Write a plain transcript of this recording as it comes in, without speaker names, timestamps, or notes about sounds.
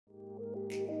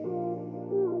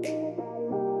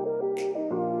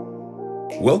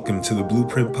Welcome to the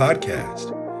Blueprint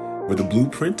Podcast, where the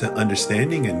blueprint to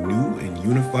understanding a new and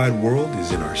unified world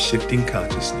is in our shifting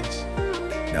consciousness.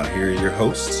 Now here are your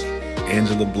hosts,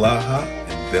 Angela Blaha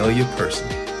and Velia Person.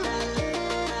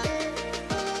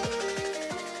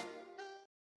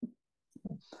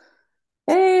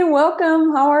 Hey,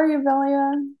 welcome. How are you,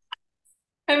 Velia?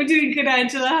 I'm doing good,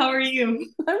 Angela. How are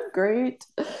you? I'm great.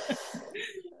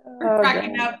 We're Oh,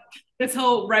 cracking God. up this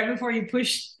whole right before you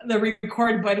push the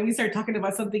record button, we start talking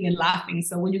about something and laughing.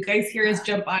 So when you guys hear us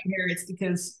jump on here, it's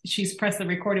because she's pressed the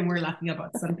record and we're laughing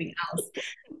about something else.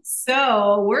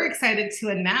 So we're excited to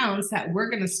announce that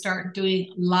we're going to start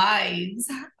doing lives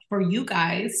for you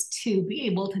guys to be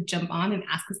able to jump on and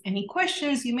ask us any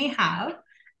questions you may have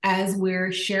as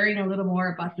we're sharing a little more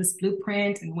about this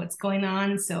blueprint and what's going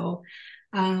on. So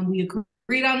we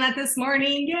agreed on that this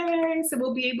morning. Yay! So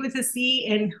we'll be able to see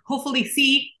and hopefully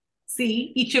see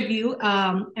each of you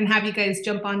and have you guys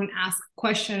jump on and ask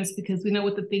questions, because we know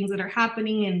what the things that are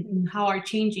happening and how are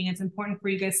changing. It's important for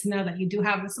you guys to know that you do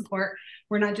have the support.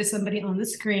 We're not just somebody on the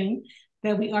screen,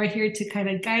 that we are here to kind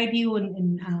of guide you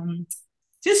and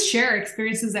just share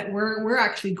experiences that we're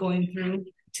actually going through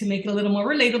to make it a little more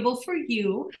relatable for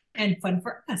you and fun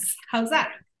for us. How's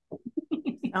that?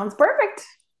 Sounds perfect.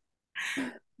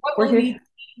 What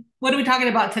are we talking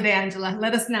about today, Angela?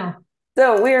 Let us know.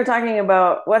 So we are talking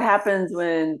about what happens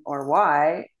when, or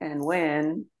why, and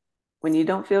when you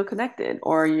don't feel connected,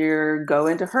 or you go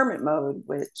into hermit mode,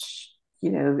 which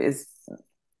is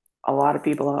a lot of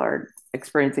people are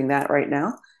experiencing that right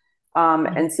now.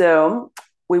 And so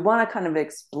we want to kind of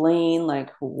explain like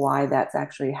why that's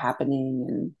actually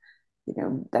happening,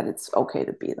 and that it's okay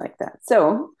to be like that.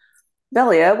 So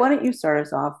Velia, why don't you start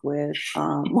us off with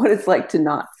what it's like to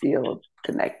not feel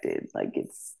connected? Like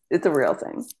it's a real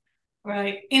thing.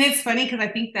 Right. And it's funny because I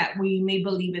think that we may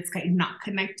believe it's kind of not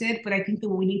connected, but I think that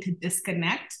we need to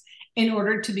disconnect in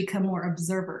order to become more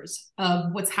observers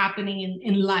of what's happening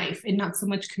in life and not so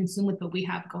much consume with what we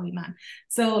have going on.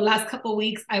 So last couple of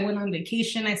weeks, I went on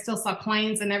vacation. I still saw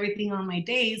clients and everything on my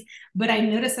days, but I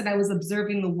noticed that I was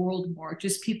observing the world more,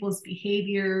 just people's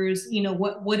behaviors,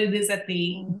 what it is that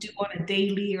they do on a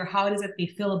daily, or how it is that they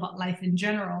feel about life in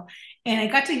general. And I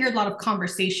got to hear a lot of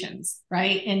conversations,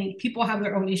 right? And people have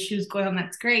their own issues going on.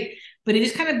 That's great. But it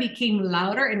just kind of became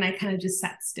louder and I kind of just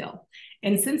sat still.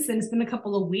 And since then, it's been a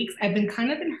couple of weeks, I've been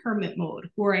kind of in hermit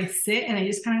mode where I sit and I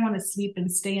just kind of want to sleep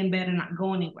and stay in bed and not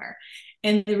go anywhere.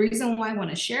 And the reason why I want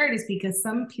to share it is because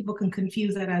some people can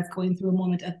confuse that as going through a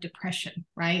moment of depression,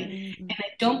 right? Mm-hmm. And I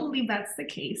don't believe that's the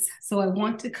case. So I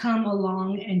want to come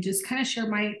along and just kind of share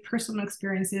my personal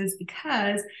experiences,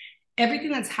 because everything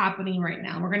that's happening right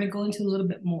now, we're going to go into a little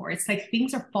bit more. It's like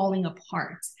things are falling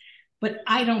apart. But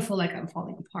I don't feel like I'm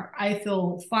falling apart. I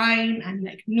feel fine. I'm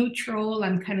like neutral.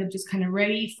 I'm kind of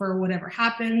ready for whatever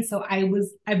happens. So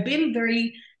I've been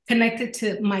very connected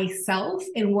to myself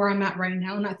and where I'm at right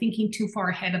now, not thinking too far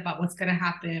ahead about what's going to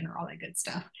happen or all that good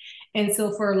stuff. And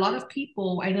so for a lot of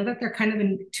people, I know that they're kind of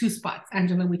in two spots.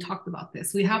 Angela, we talked about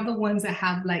this. We have the ones that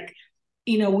have like,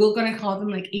 we're going to call them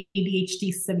like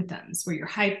ADHD symptoms, where you're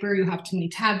hyper, you have too many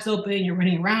tabs open, you're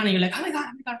running around and you're like, oh my God.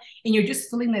 And you're just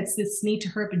feeling that this need to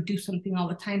hurry up and do something all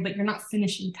the time, but you're not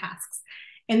finishing tasks.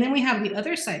 And then we have the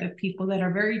other side of people that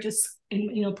are very just,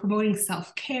 promoting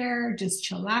self-care, just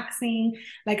chillaxing.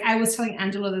 Like I was telling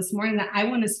Angela this morning that I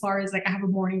went as far as like, I have a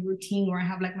morning routine where I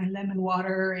have like my lemon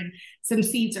water and some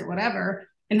seeds or whatever.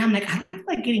 And I'm like, I don't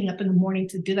like getting up in the morning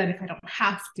to do that if I don't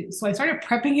have to. So I started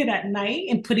prepping it at night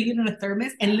and putting it in a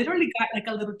thermos, and literally got like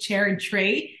a little chair and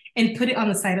tray and put it on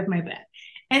the side of my bed.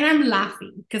 And I'm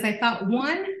laughing because I thought,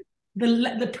 one,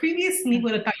 the previous me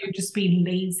would have thought you're just being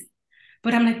lazy.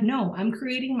 But I'm like, no, I'm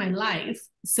creating my life.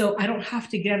 So I don't have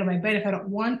to get out of my bed if I don't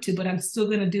want to, but I'm still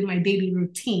going to do my daily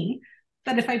routine.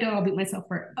 That if I don't, I'll beat myself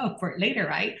up for it later,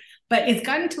 right? But it's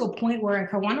gotten to a point where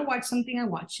if I want to watch something, I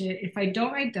watch it. If I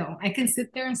don't, I don't. I can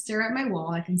sit there and stare at my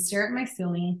wall. I can stare at my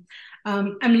ceiling.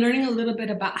 I'm learning a little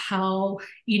bit about how,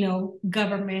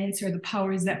 governments or the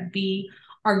powers that be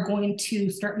are going to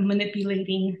start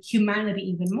manipulating humanity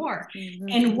even more. Mm-hmm.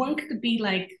 And one could be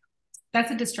like,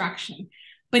 that's a distraction.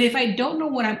 But if I don't know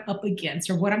what I'm up against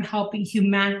or what I'm helping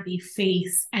humanity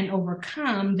face and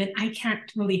overcome, then I can't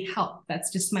really help.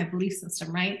 That's just my belief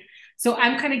system, right? So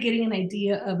I'm kind of getting an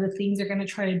idea of the things they're going to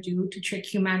try to do to trick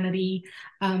humanity,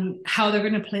 how they're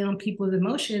going to play on people's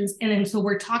emotions. And then so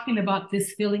we're talking about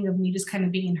this feeling of me just kind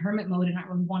of being in hermit mode and not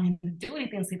really wanting to do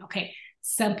anything and saying, okay,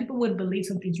 some people would believe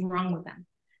something's wrong with them.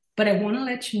 But I want to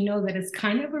let you know that it's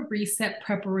kind of a reset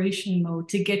preparation mode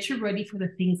to get you ready for the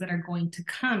things that are going to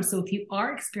come. So if you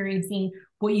are experiencing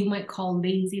what you might call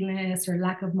laziness or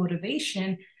lack of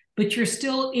motivation, but you're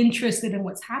still interested in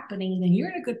what's happening, then you're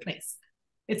in a good place.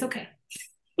 It's okay.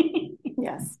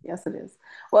 Yes, yes, it is.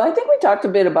 Well, I think we talked a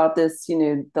bit about this,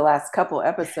 the last couple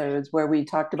episodes where we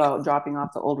talked about dropping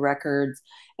off the old records.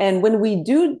 And when we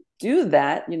do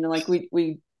that, like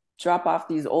we drop off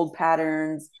these old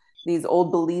patterns, these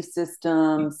old belief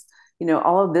systems,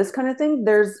 all of this kind of thing,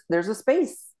 there's a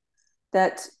space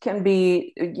that can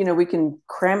be, we can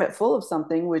cram it full of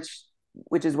something, which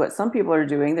is what some people are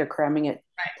doing. They're cramming it,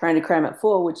 trying to cram it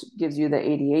full, which gives you the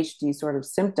ADHD sort of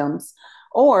symptoms.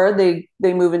 Or they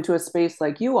move into a space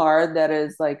like you are, that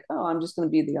is like, oh, I'm just going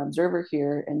to be the observer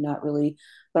here and not really,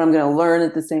 but I'm going to learn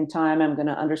at the same time. I'm going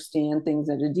to understand things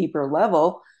at a deeper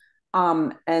level.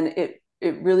 And it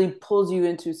really pulls you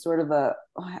into sort of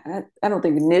I don't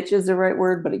think niche is the right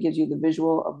word, but it gives you the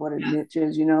visual of what a niche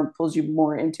is, it pulls you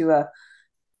more into a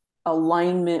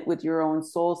alignment with your own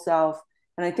soul self.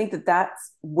 And I think that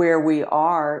that's where we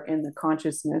are in the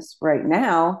consciousness right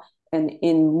now. And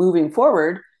in moving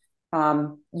forward,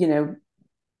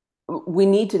 we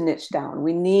need to niche down.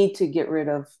 We need to get rid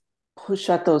of,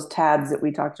 shut those tabs that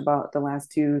we talked about the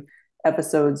last two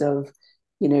episodes of,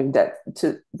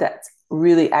 that's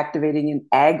really activating and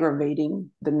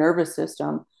aggravating the nervous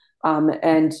system.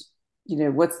 And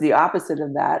what's the opposite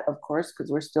of that, of course,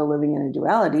 because we're still living in a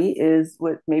duality, is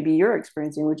what maybe you're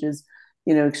experiencing, which is,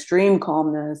 extreme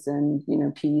calmness and,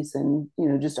 peace and,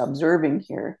 just observing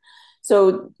here.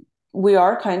 So we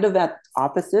are kind of at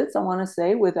opposites, I want to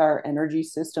say, with our energy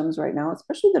systems right now,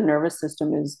 especially the nervous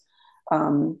system is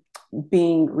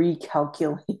being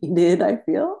recalculated, I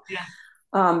feel. Yeah.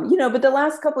 But the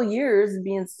last couple of years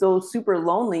being so super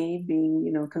lonely,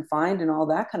 being, confined and all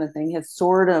that kind of thing has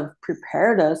sort of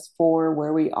prepared us for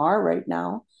where we are right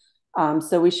now.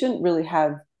 So we shouldn't really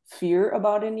have fear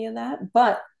about any of that.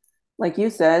 But like you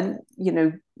said,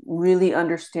 really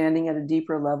understanding at a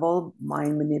deeper level,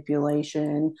 mind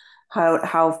manipulation,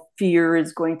 how fear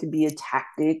is going to be a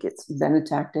tactic. It's been a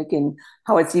tactic, and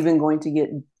how it's even going to get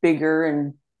bigger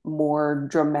and more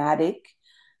dramatic.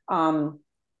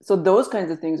 So those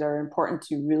kinds of things are important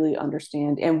to really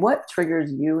understand. And what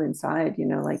triggers you inside,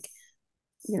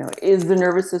 is the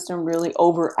nervous system really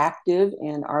overactive,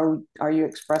 and are you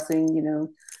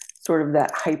expressing, sort of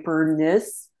that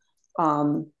hyperness?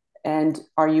 And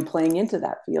are you playing into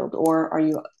that field, or are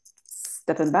you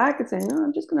stepping back and saying, no,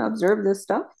 I'm just going to observe this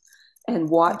stuff and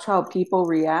watch how people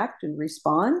react and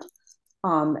respond?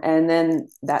 And then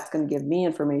that's going to give me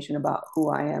information about who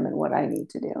I am and what I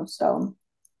need to do. So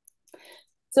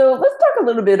let's talk a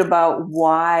little bit about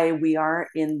why we are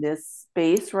in this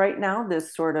space right now,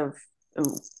 this sort of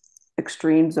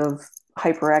extremes of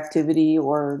hyperactivity,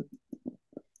 or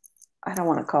I don't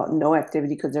want to call it no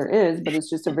activity, because there is, but it's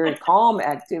just a very calm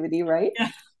activity, right?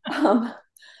 Yeah.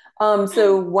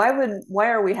 So why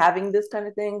are we having this kind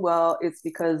of thing? Well, it's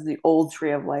because the old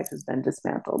tree of life has been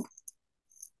dismantled.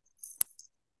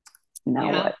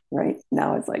 Now what, right?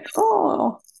 Now it's like,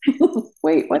 oh,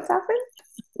 wait, what's happened?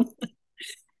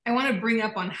 I want to bring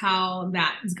up on how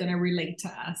that is going to relate to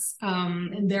us.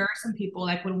 And there are some people,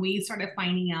 like when we started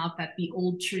finding out that the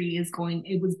old tree it was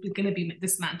going to be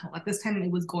dismantled. At this time, it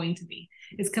was going to be.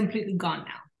 It's completely gone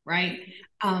now, right?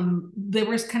 There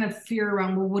was kind of fear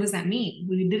around, well, what does that mean?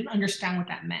 We didn't understand what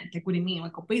that meant. Like, what do you mean?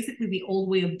 Like, well, basically, the old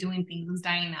way of doing things is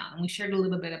dying out. And we shared a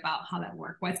little bit about how that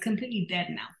worked. Well, it's completely dead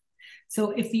now. So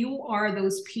if you are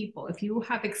those people, if you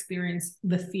have experienced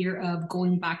the fear of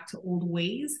going back to old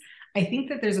ways, I think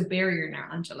that there's a barrier now,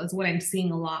 Angela. It's what I'm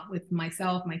seeing a lot with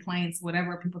myself, my clients,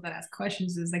 whatever, people that ask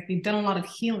questions, is like they've done a lot of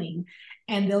healing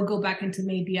and they'll go back into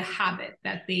maybe a habit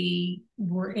that they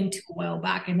were into a while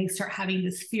back, and they start having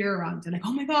this fear around it. Like,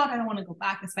 oh my God, I don't want to go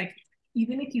back. It's like,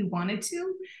 even if you wanted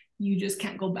to, you just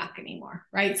can't go back anymore,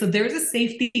 right? So there's a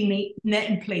safety net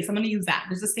in place. I'm going to use that.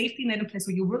 There's a safety net in place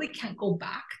where you really can't go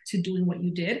back to doing what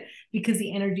you did, because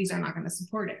the energies are not going to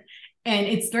support it. And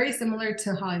it's very similar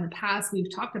to how in the past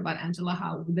we've talked about, Angela,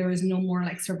 how there is no more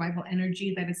like survival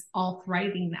energy, that is all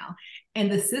thriving now.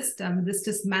 And the system, this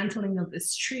dismantling of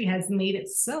this tree has made it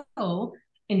so,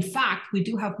 in fact, we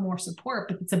do have more support,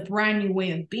 but it's a brand new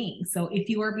way of being. So if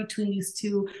you are between these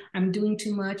two, I'm doing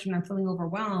too much and I'm feeling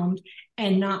overwhelmed,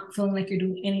 and not feeling like you're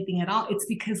doing anything at all, it's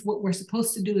because what we're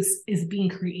supposed to do is being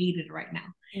created right now.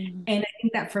 Mm-hmm. And I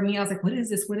think that for me, I was like, what is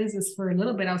this? What is this? For a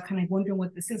little bit, I was kind of wondering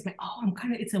what this is. Like, oh,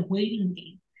 it's a waiting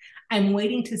game. I'm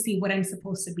waiting to see what I'm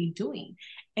supposed to be doing.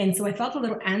 And so I felt a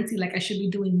little antsy, like I should be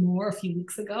doing more a few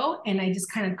weeks ago. And I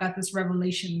just kind of got this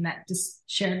revelation that just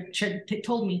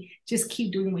told me, just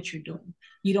keep doing what you're doing.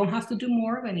 You don't have to do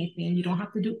more of anything. You don't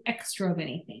have to do extra of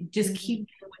anything. Just keep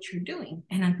doing what you're doing.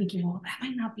 And I'm thinking, well, that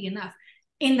might not be enough.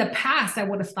 In the past, I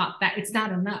would have thought that it's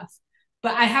not enough.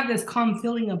 But I have this calm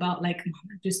feeling about like,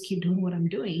 just keep doing what I'm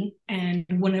doing. And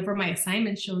whenever my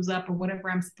assignment shows up or whatever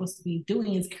I'm supposed to be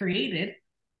doing is created,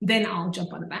 then I'll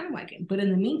jump on the bandwagon. But in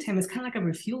the meantime, it's kind of like a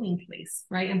refueling place,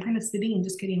 right? I'm kind of sitting and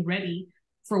just getting ready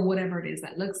for whatever it is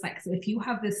that looks like. So if you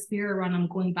have this fear around I'm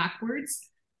going backwards,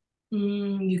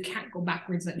 you can't go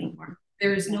backwards anymore.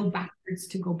 There is no backwards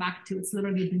to go back to. It's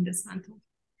literally been dismantled.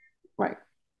 Right.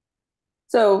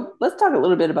 So let's talk a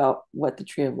little bit about what the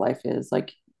tree of life is.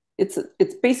 Like it's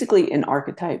basically an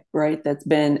archetype, right? That's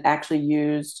been actually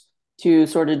used to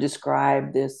sort of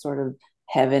describe this sort of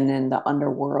heaven and the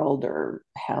underworld or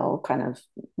hell kind of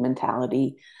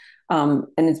mentality. And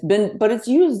it's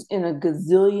used in a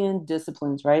gazillion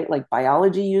disciplines, right? Like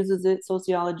biology uses it,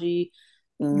 sociology,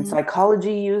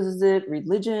 psychology uses it,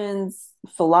 religions,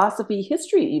 philosophy,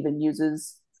 history even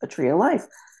uses a tree of life.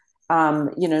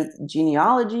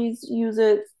 Genealogies use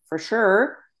it for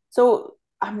sure. So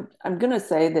I'm gonna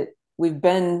say that we've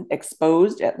been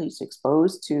at least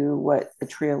exposed to what a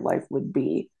tree of life would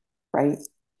be, right?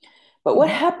 But what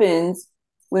happens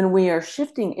when we are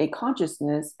shifting a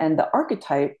consciousness and the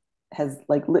archetype has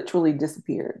like literally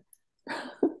disappeared,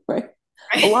 right?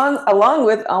 Along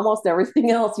with almost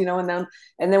everything else, and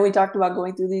then we talked about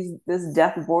going through this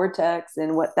death vortex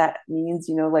and what that means,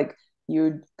 like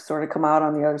you sort of come out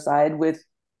on the other side with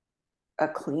a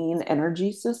clean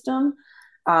energy system.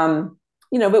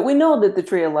 But we know that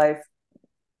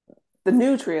the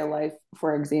new tree of life,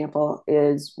 for example,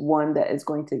 is one that is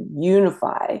going to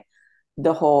unify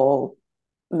the whole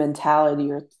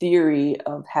mentality or theory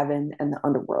of heaven and the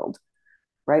underworld,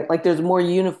 right? Like there's more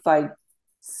unified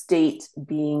state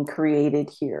being created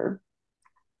here.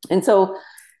 And so,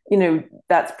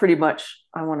 that's pretty much,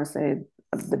 I want to say,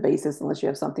 the basis, unless you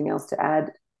have something else to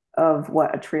add, of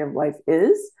what a tree of life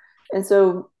is. And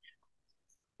so,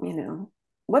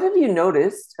 what have you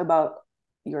noticed about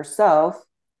yourself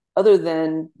other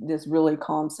than this really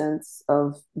calm sense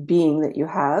of being that you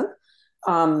have,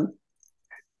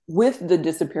 with the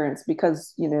disappearance?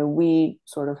 Because, we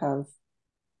sort of have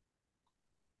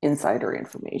insider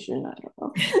information, I don't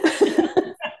know,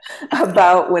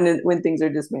 about when things are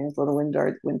dismantled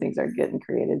and when things are getting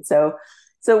created. So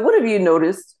what have you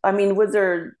noticed? I mean, was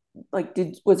there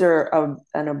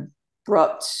an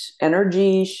abrupt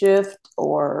energy shift,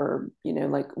 or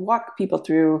walk people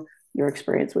through your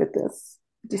experience with this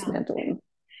dismantling?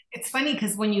 It's funny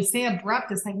because when you say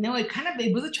abrupt, it's like, no,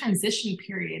 it was a transition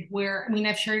period where, I mean,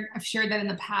 I've shared that in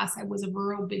the past. I was a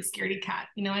real big scaredy cat,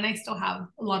 and I still have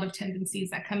a lot of tendencies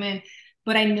that come in,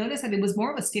 but I noticed that it was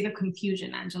more of a state of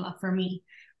confusion, Angela, for me,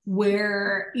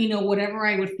 where, whatever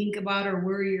I would think about or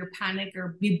worry or panic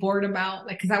or be bored about,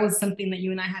 like, because that was something that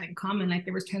you and I had in common. Like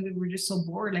there was times we were just so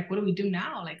bored, like, what do we do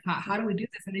now? Like, how do we do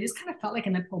this? And it just kind of felt like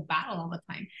an uphill battle all the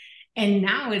time. And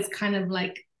now it's kind of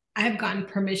like, I've gotten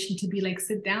permission to be like,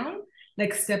 sit down,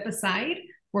 like step aside.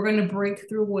 We're going to break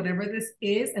through whatever this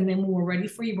is. And then when we're ready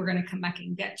for you, we're going to come back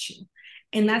and get you.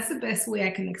 And that's the best way I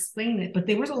can explain it. But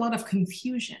there was a lot of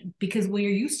confusion because when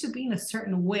you're used to being a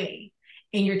certain way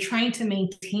and you're trying to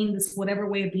maintain this whatever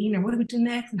way of being, or what do we do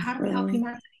next? And how do we help you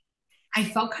now? I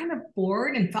felt kind of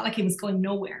bored and felt like it was going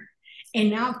nowhere. And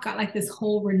now I've got like this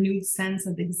whole renewed sense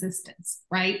of existence,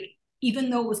 right?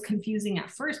 Even though it was confusing at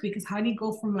first, because how do you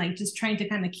go from like just trying to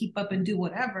kind of keep up and do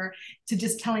whatever to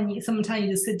just someone telling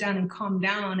you to sit down and calm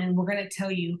down, and we're going to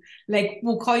tell you, like,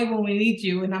 we'll call you when we need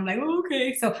you. And I'm like, oh,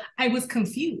 okay. So I was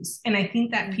confused. And I think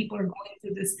that people are going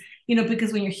through this,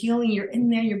 because when you're healing, you're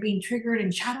in there, you're being triggered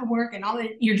and shadow work and all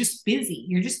that. You're just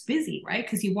busy, right?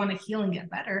 Because you want to heal and get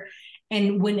better.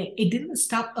 And when it didn't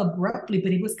stop abruptly,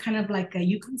 but it was kind of like,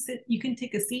 you can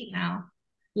take a seat now.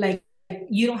 Like,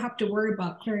 you don't have to worry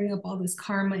about clearing up all this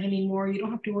karma anymore. You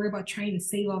don't have to worry about trying to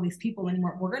save all these people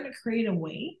anymore. We're going to create a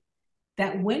way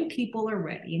that when people are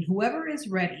ready, and whoever is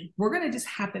ready, we're going to just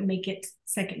have to make it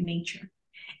second nature.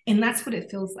 And that's what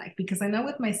it feels like, because I know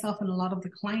with myself and a lot of the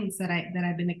clients that I've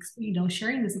been,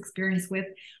 sharing this experience with,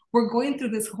 we're going through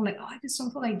this whole like, oh, I just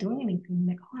don't feel like doing anything.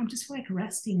 Like, oh, I'm just feel like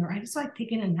resting, or I just feel like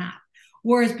taking a nap.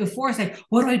 Whereas before it's like,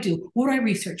 what do I do? What do I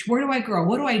research? Where do I grow?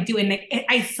 What do I do? And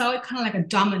I saw it kind of like a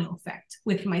domino effect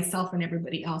with myself and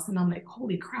everybody else. And I'm like,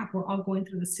 holy crap, we're all going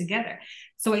through this together.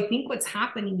 So I think what's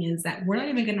happening is that we're not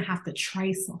even going to have to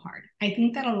try so hard. I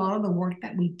think that a lot of the work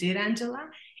that we did, Angela,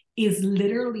 is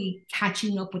literally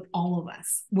catching up with all of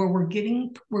us, where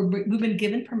we've been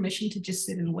given permission to just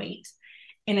sit and wait.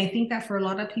 And I think that for a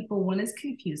lot of people, one is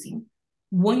confusing.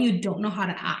 One, you don't know how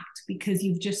to act because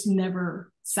you've just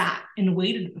never sat and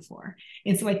waited before.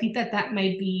 And so I think that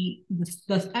might be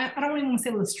I don't even want to say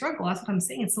it was a struggle. That's what I'm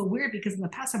saying. It's so weird because in the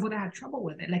past I would have had trouble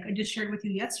with it. Like I just shared with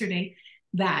you yesterday,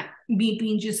 that me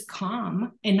being just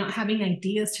calm and not having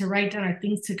ideas to write down or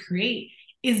things to create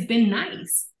has been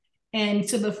nice. And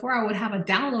so before I would have a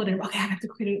download and, okay, I have to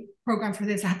create a program for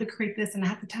this. I have to create this and I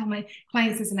have to tell my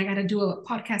clients this and I got to do a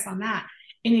podcast on that.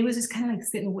 And it was just kind of like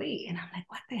sit and wait. And I'm like,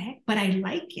 what the heck? But I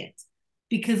like it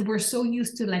because we're so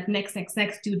used to like next,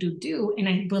 do. And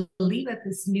I believe that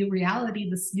this new reality,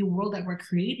 this new world that we're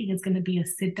creating is going to be a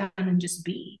sit down and just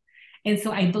be. And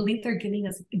so I believe they're giving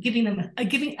us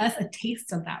a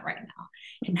taste of that right now.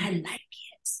 And I like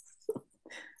it.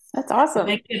 That's awesome.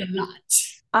 I like it a lot.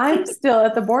 I'm still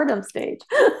at the boredom stage.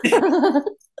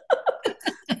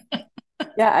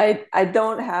 Yeah, I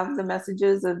don't have the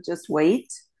messages of just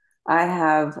wait. I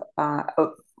have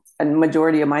a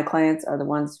majority of my clients are the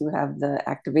ones who have the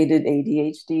activated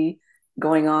ADHD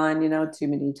going on, too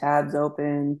many tabs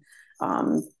open.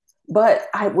 But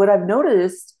what I've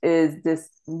noticed is this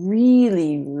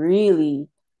really, really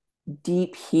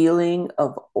deep healing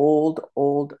of old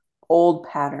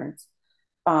patterns.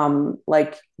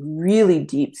 Like really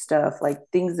deep stuff, like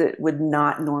things that would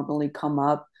not normally come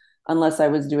up unless I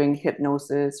was doing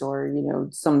hypnosis or,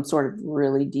 some sort of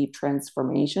really deep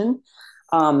transformation.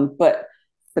 But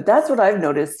that's what I've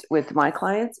noticed with my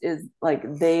clients is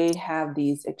like they have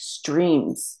these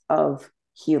extremes of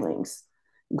healings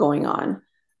going on.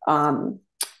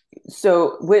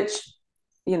 So which,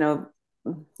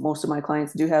 most of my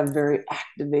clients do have very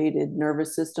activated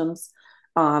nervous systems,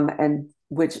 and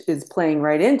which is playing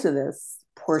right into this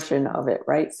portion of it,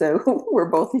 right? So we're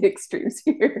both the extremes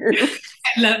here.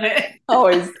 I love it.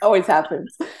 always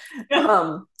happens.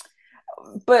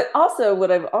 But also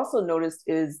what I've also noticed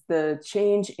is the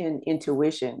change in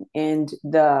intuition and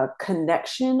the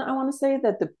connection, I want to say,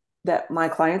 that my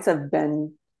clients have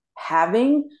been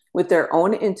having with their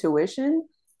own intuition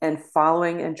and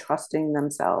following and trusting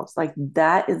themselves. Like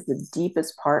that is the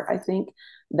deepest part, I think,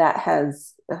 that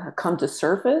has come to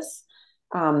surface.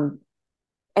 And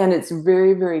it's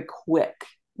very, very quick.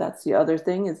 That's the other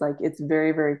thing is like, it's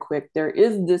very, very quick. There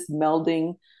is this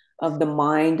melding of the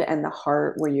mind and the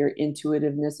heart where your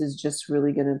intuitiveness is just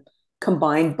really going to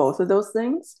combine both of those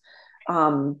things.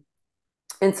 And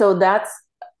so that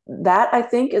I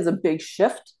think is a big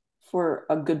shift for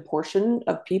a good portion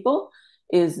of people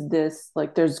is this,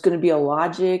 like, there's going to be a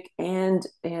logic and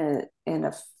a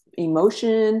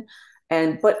emotion,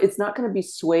 but it's not going to be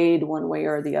swayed one way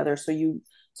or the other.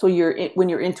 So when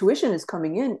your intuition is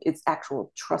coming in, it's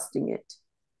actual trusting it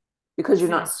because you're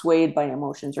not swayed by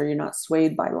emotions or you're not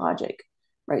swayed by logic,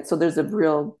 right? So there's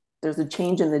a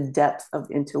change in the depth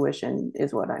of intuition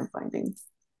is what I'm finding.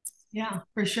 Yeah,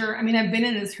 for sure. I mean, I've been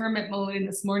in this hermit mode, and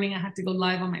this morning I had to go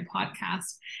live on my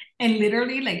podcast. And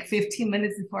literally like 15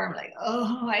 minutes before, I'm like,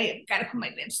 oh, I got to put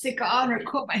my lipstick on or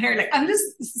comb my hair. Like,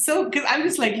 because I'm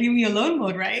just like, leave me alone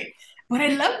mode, right? But I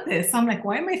love this. So I'm like,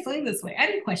 why am I feeling this way? I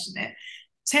didn't question it.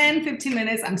 10, 15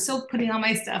 minutes, I'm still putting on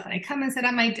my stuff and I come and sit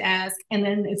at my desk and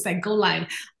then it's like go live,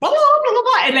 blah, blah, blah, blah,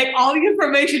 blah. And like all the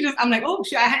information I'm like, oh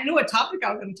shit, I knew what topic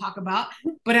I was going to talk about.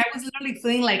 But I was literally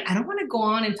feeling like, I don't want to go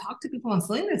on and talk to people. I'm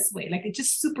feeling this way. Like it's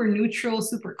just super neutral,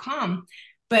 super calm.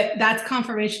 But that's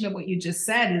confirmation of what you just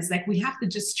said is like, we have to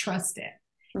just trust it.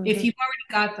 Mm-hmm. If you've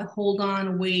already got the hold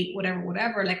on, wait,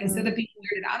 whatever, like instead of being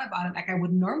weirded out about it, like I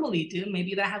would normally do,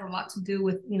 maybe that has a lot to do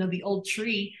with, the old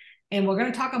tree. And we're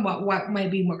going to talk about what might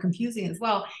be more confusing as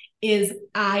well, is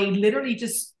I literally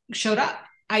just showed up.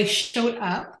 I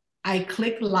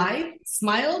clicked live,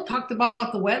 smiled, talked about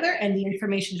the weather, and the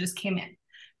information just came in,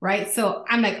 right? So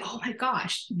I'm like, oh my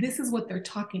gosh, this is what they're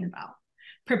talking about.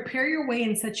 Prepare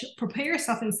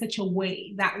yourself in such a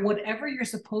way that whatever you're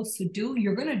supposed to do,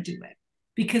 you're going to do it.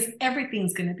 Because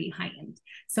everything's going to be heightened.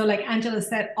 So like Angela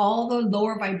said, all the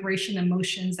lower vibration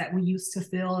emotions that we used to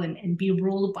feel and be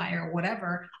ruled by or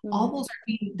whatever, all those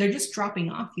they're just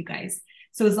dropping off, you guys.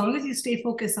 So as long as you stay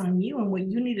focused on you and what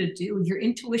you need to do, your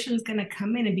intuition is going to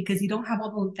come in. And because you don't have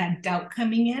all that doubt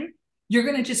coming in, you're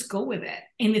going to just go with it.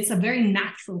 And it's a very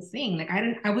natural thing. Like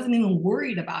I wasn't even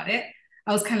worried about it.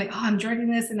 I was kind of like, oh, I'm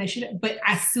dreading this and I should. But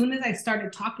as soon as I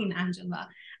started talking to Angela,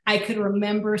 I could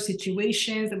remember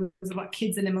situations. It was about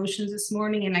kids and emotions this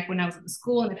morning. And like when I was in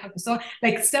school and I talked to someone,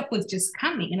 like stuff was just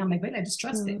coming. And I'm like, wait, I just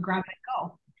trust it, grab it,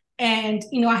 go. And,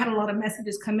 I had a lot of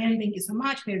messages come in. Thank you so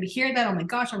much. Maybe to hear that. Oh my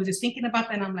gosh, I was just thinking about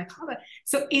that. And I'm like, oh,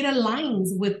 so it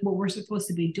aligns with what we're supposed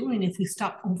to be doing if we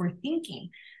stop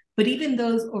overthinking. But even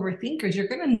those overthinkers, you're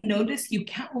going to notice you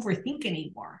can't overthink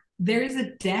anymore. There is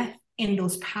a death in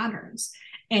those patterns.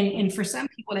 And for some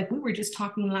people, like we were just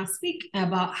talking last week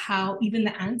about how even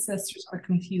the ancestors are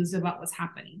confused about what's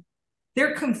happening.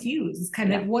 They're confused. It's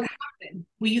kind of what happened.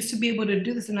 We used to be able to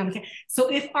do this and now we can't.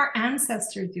 So if our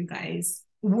ancestors, you guys,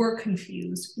 we're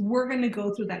confused. We're going to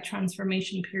go through that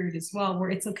transformation period as well,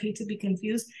 where it's okay to be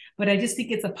confused. But I just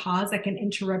think it's a pause, like an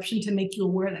interruption to make you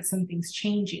aware that something's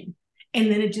changing.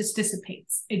 And then it just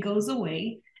dissipates. It goes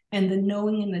away. And the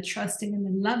knowing and the trusting and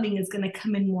the loving is going to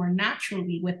come in more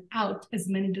naturally without as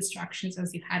many distractions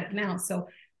as you had it now. So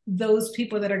those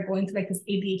people that are going through like this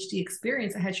ADHD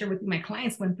experience, I had shared with you, my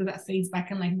clients went through that phase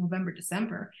back in like November,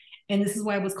 December. And this is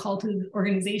why I was called to the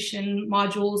organization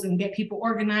modules and get people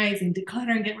organized and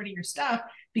declutter and get rid of your stuff,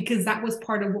 because that was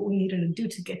part of what we needed to do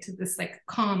to get to this like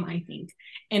calm, I think.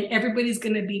 And everybody's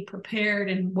going to be prepared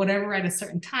and whatever at a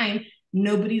certain time.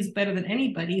 Nobody's better than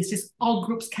anybody. It's just all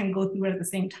groups can go through it at the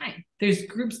same time. There's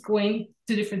groups going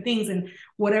to different things, and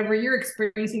whatever you're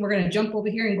experiencing, we're going to jump over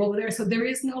here and go over there. So there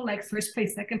is no like first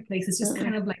place, second place. It's just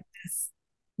kind of like this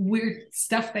weird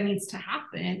stuff that needs to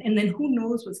happen. And then who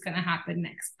knows what's going to happen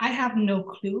next? I have no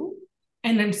clue,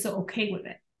 and I'm so okay with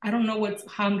it. I don't know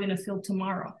how I'm going to feel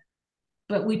tomorrow.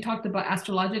 But we talked about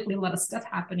astrologically a lot of stuff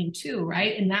happening too,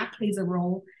 right? And that plays a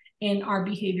role in our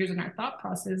behaviors and our thought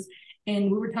process.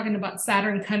 And we were talking about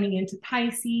Saturn coming into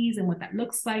Pisces and what that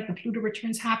looks like. The Pluto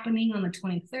returns happening on the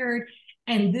 23rd.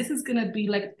 And this is going to be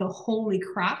like the holy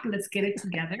crap. Let's get it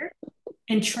together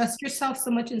and trust yourself so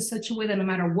much in such a way that no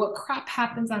matter what crap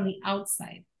happens on the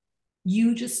outside,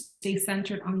 you just stay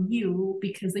centered on you,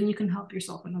 because then you can help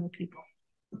yourself and other people.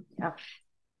 Yeah,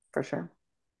 for sure.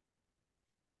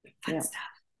 Fun stuff.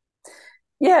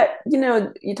 Yeah,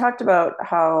 you talked about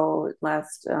how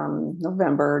last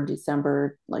November,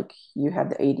 December, like you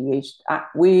had the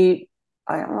ADHD.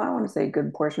 I want to say a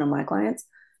good portion of my clients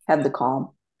had the calm,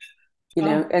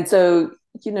 and so,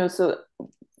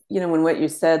 when what you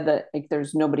said that like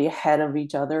there's nobody ahead of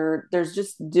each other, there's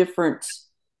just different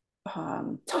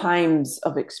times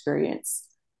of experience.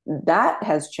 That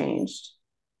has changed,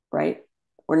 right?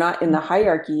 We're not in the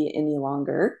hierarchy any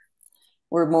longer.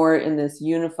 We're more in this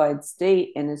unified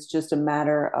state, and it's just a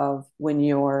matter of when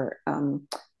your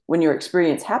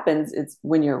experience happens, it's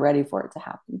when you're ready for it to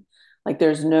happen. Like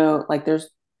there's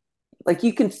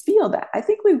you can feel that. I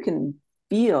think we can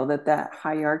feel that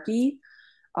hierarchy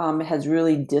has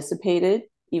really dissipated,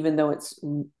 even though it's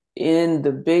in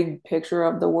the big picture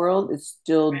of the world, it's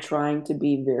still trying to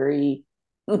be very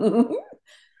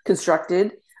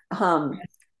constructed.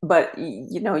 But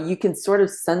you can sort of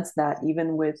sense that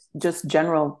even with just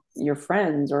general your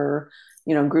friends or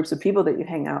groups of people that you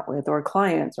hang out with or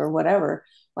clients or whatever,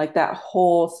 like that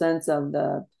whole sense of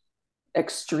the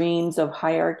extremes of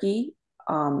hierarchy,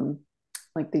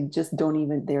 like they just don't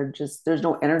even, there's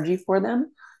no energy for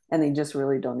them, and they just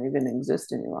really don't even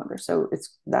exist any longer. So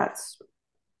that's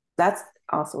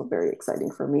also very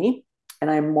exciting for me,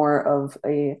 and I'm more of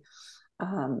a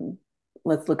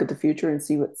let's look at the future and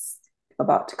see what's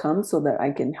about to come so that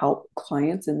I can help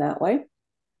clients in that way.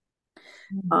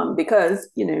 Because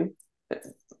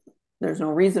there's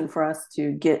no reason for us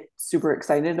to get super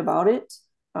excited about it.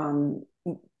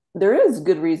 There is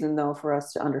good reason though for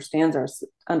us to understand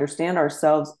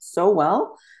ourselves so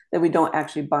well that we don't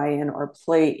actually buy in or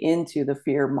play into the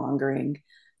fear mongering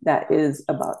that is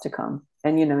about to come.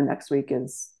 And next week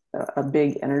is a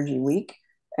big energy week,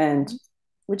 and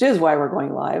which is why we're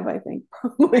going live, I think,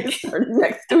 probably starting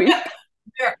next week.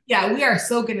 We are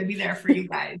so going to be there for you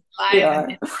guys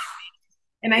live.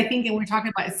 And I think, and we're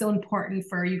talking about, it's so important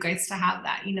for you guys to have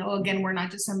that, again, we're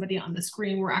not just somebody on the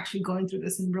screen, we're actually going through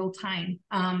this in real time.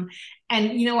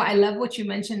 And I love what you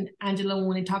mentioned, Angela,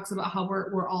 when it talks about how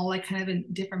we're all like kind of in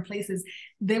different places.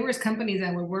 There was companies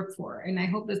I would work for, and I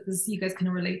hope that you guys can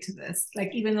relate to this.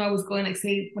 Like, even though I was going, like,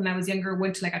 say, when I was younger,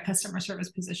 went to like a customer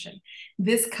service position,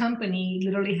 this company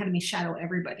literally had me shadow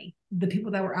everybody, the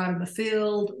people that were out in the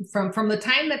field, from the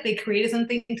time that they created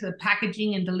something to the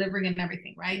packaging and delivering and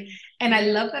everything, right? And I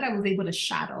love that I was able to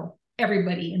shadow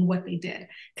everybody and what they did,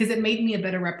 because it made me a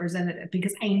better representative,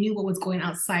 because I knew what was going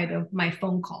outside of my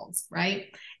phone calls, right?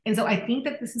 And so I think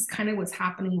that this is kind of what's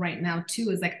happening right now too,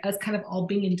 is like us kind of all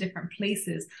being in different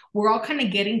places. We're all kind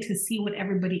of getting to see what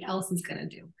everybody else is going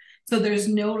to do. So there's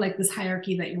no like this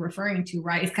hierarchy that you're referring to,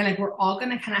 right? It's kind of like we're all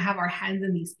going to kind of have our hands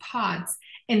in these pots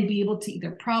and be able to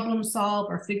either problem solve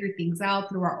or figure things out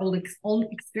through our own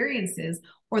experiences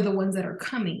or the ones that are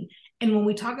coming. And when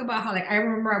we talk about how, like, I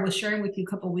remember I was sharing with you a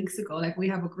couple of weeks ago, like we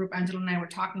have a group, Angela and I were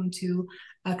talking to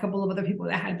a couple of other people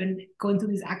that had been going through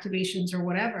these activations or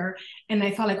whatever. And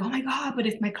I felt like, oh my God, but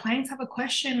if my clients have a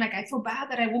question, like I feel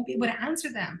bad that I won't be able to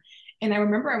answer them. And I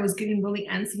remember I was getting really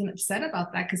antsy and upset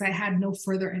about that because I had no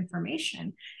further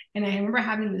information. And I remember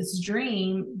having this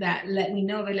dream that let me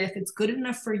know that if it's good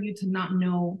enough for you to not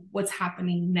know what's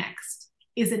happening next,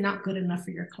 is it not good enough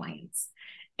for your clients?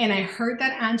 And I heard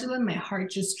that, Angela, and my heart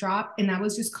just dropped. And that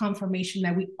was just confirmation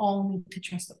that we all need to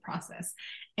trust the process.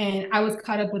 And I was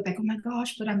caught up with like, oh my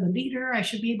gosh, but I'm the leader. I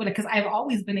should be able to, because I've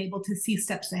always been able to see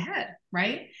steps ahead,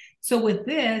 right? So with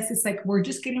this, it's like we're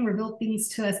just getting revealed things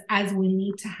to us as we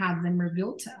need to have them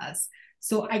revealed to us.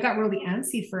 So I got really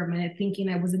antsy for a minute, thinking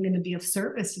I wasn't going to be of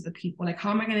service to the people. Like, how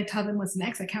am I going to tell them what's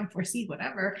next? I can't foresee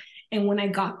whatever. And when I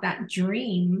got that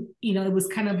dream, you know, it was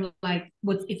kind of like,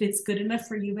 what if it's good enough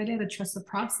for you, Veda, to trust the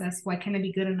process? Why can't it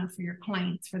be good enough for your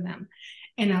clients, for them?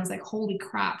 And I was like, holy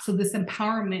crap. So this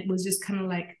empowerment was just kind of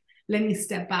like, let me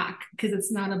step back, because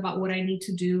it's not about what I need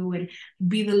to do and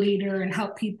be the leader and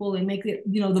help people and make it,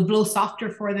 you know, the blow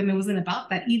softer for them. It wasn't about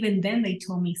that. Even then they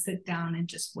told me, sit down and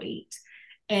just wait.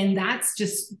 And that's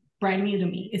just brand new to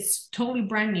me. It's totally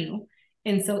brand new.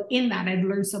 And so in that, I've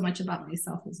learned so much about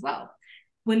myself as well.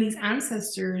 When these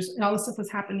ancestors, and all the stuff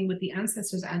was happening with the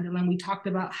ancestors, Angela, and we talked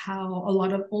about how a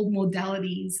lot of old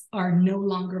modalities are no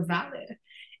longer valid.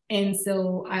 And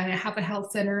so I have a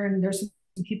health center, and there's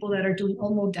some people that are doing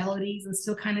old modalities and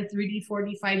still kind of 3D,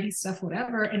 4D, 5D stuff,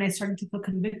 whatever. And I started to feel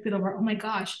convicted over, oh my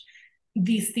gosh,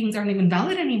 these things aren't even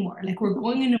valid anymore. Like, we're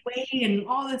going in a way and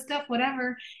all this stuff,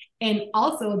 whatever. And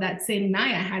also that same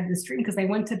night I had this dream, because I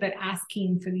went to bed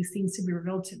asking for these things to be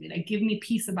revealed to me. Like, give me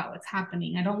peace about what's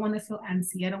happening. I don't want to feel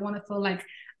antsy. I don't want to feel like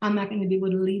I'm not going to be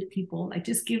able to lead people. Like,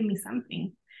 just give me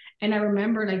something. And I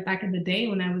remember, like, back in the day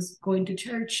when I was going to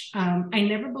church, I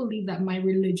never believed that my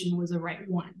religion was the right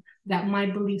one, that my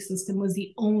belief system was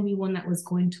the only one that was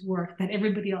going to work, that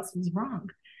everybody else was wrong.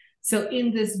 So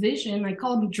in this vision, I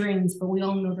call them dreams, but we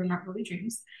all know they're not really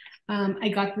dreams. I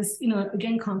got this, you know,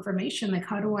 again, confirmation, like,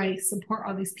 how do I support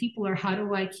all these people, or how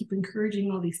do I keep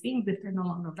encouraging all these things if they're no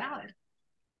longer valid?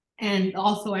 And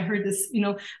also I heard this, you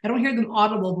know, I don't hear them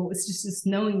audible, but it's just this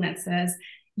knowing that says,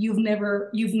 you've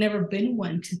never been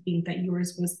one to think that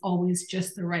yours was always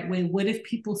just the right way. What if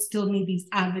people still need these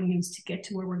avenues to get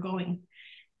to where we're going?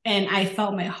 And I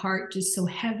felt my heart just so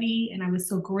heavy, and I was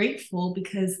so grateful,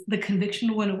 because the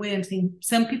conviction went away. I'm saying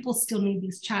some people still need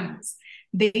these channels.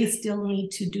 They still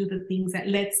need to do the things that,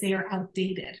 let's say, are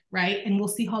outdated, right? And we'll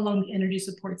see how long the energy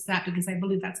supports that, because I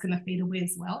believe that's going to fade away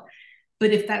as well. But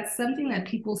if that's something that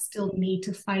people still need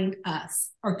to find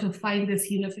us, or to find this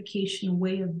unification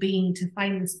way of being, to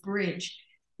find this bridge,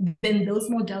 then those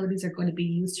modalities are going to be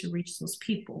used to reach those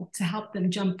people, to help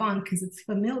them jump on, because it's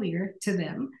familiar to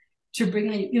them. To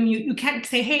bring in, you can't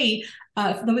say, hey,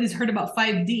 if nobody's heard about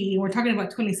 5D and we're talking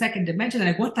about 22nd dimension,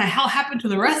 like, what the hell happened to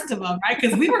the rest of them, right?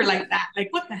 Because we were like that, like,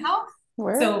 what the hell?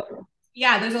 Where? So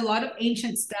yeah, there's a lot of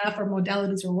ancient stuff or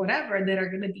modalities or whatever that are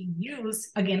going to be used.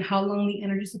 Again, how long the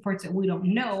energy supports it, we don't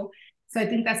know. So I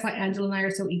think that's why Angela and I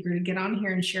are so eager to get on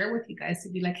here and share with you guys, to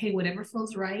be like, hey, whatever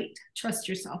feels right, trust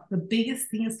yourself. The biggest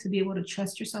thing is to be able to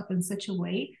trust yourself in such a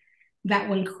way that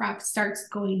when crap starts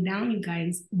going down, you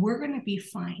guys, we're going to be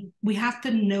fine. We have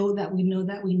to know that we know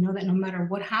that no matter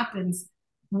what happens,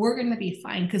 we're going to be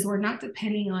fine, because we're not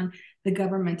depending on the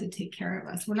government to take care of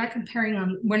us. We're not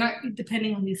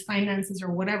depending on these finances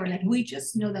or whatever. Like, we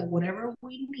just know that whatever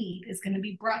we need is going to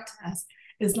be brought to us,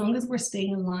 as long as we're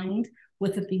staying aligned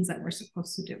with the things that we're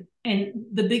supposed to do. And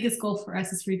the biggest goal for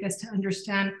us is for you guys to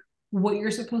understand what you're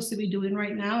supposed to be doing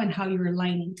right now and how you're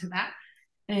aligning to that.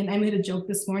 And I made a joke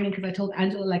this morning, because I told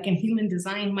Angela, like, in human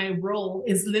design, my role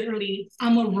is literally,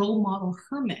 I'm a role model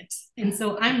hermit. And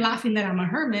so I'm laughing that I'm a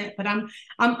hermit, but I'm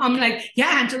like,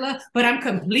 yeah, Angela, but I'm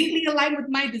completely aligned with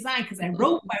my design, because I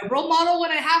role model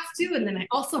when I have to, and then I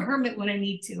also hermit when I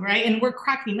need to, right? And we're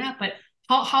cracking up, but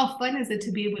how fun is it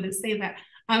to be able to say that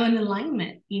I'm in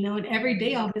alignment, you know? And every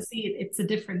day, obviously, it's a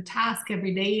different task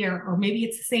every day, or maybe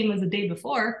it's the same as the day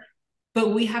before,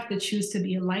 but we have to choose to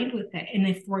be aligned with it. And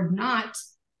if we're not,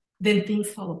 then things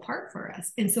fall apart for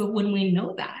us. And so when we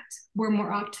know that, we're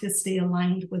more apt to stay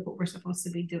aligned with what we're supposed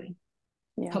to be doing.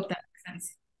 Yeah. Hope that makes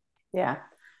sense. Yeah,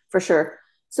 for sure.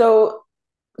 So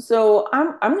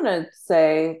I'm going to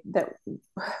say that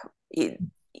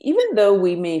even though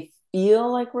we may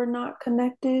feel like we're not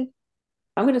connected,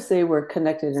 I'm going to say we're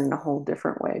connected in a whole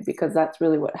different way, because that's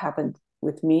really what happened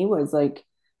with me. Was like,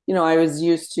 you know, I was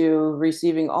used to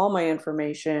receiving all my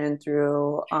information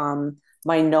through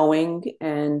my knowing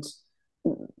and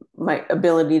my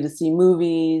ability to see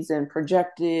movies and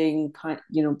projecting,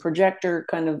 projector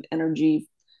kind of energy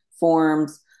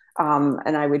forms.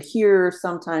 And I would hear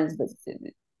sometimes, but,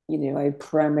 you know, I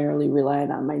primarily relied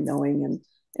on my knowing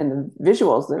and the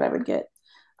visuals that I would get.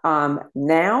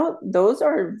 Now those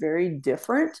are very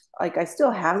different. Like, I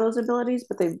still have those abilities,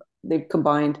 but they've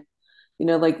combined, you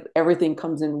know, like everything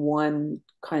comes in one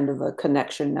kind of a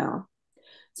connection now.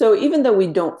 So even though we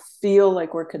don't feel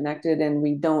like we're connected and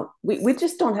we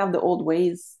just don't have the old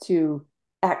ways to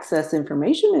access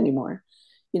information anymore.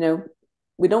 You know,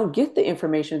 we don't get the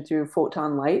information through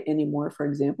photon light anymore, for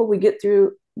example. We get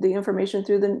through the information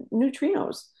through the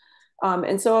neutrinos.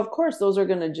 And so, of course, those are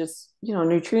going to just,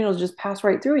 neutrinos just pass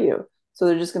right through you. So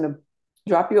they're just going to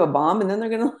drop you a bomb and then they're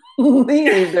going to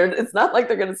leave. It's not like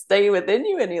they're going to stay within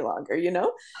you any longer,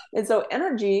 And so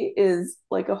energy is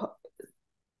like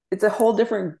it's a whole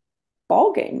different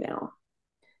ball game now.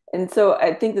 And so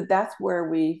I think that that's where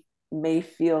we may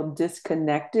feel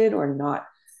disconnected or not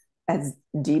as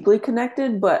deeply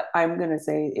connected, but I'm going to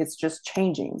say it's just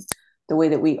changing. The way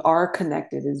that we are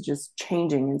connected is just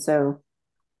changing. And so,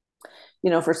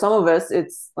 for some of us,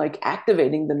 it's like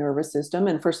activating the nervous system.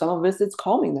 And for some of us, it's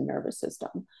calming the nervous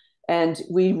system. And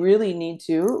we really need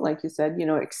to, like you said,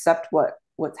 accept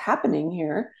what's happening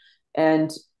here.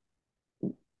 And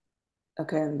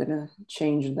okay, I'm going to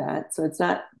change that. So it's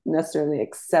not necessarily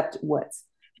accept what's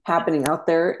happening out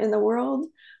there in the world,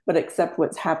 but accept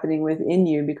what's happening within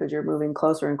you, because you're moving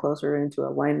closer and closer into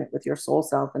alignment with your soul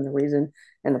self and the reason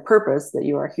and the purpose that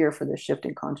you are here for this shift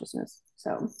in consciousness.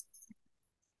 So,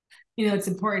 it's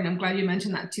important. I'm glad you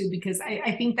mentioned that too, because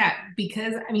I think that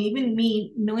even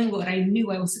me knowing what I knew,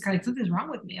 I was kind of, something's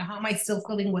wrong with me. How am I still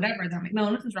feeling whatever? And I'm like, no,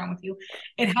 nothing's wrong with you.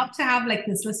 It helped to have like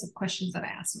this list of questions that I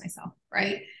asked myself,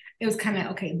 right? It was kind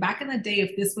of, okay, back in the day,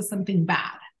 if this was something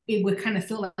bad, it would kind of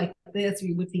feel like this, or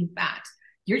you would think that.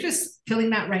 You're just feeling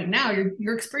that right now.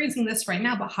 You're experiencing this right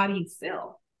now, but how do you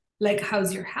feel? Like,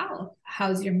 how's your health?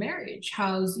 How's your marriage?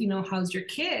 How's your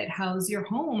kid? How's your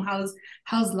home?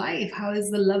 How's life? How is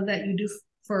the love that you do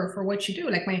for what you do?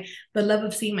 Like the love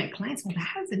of seeing my clients, well, that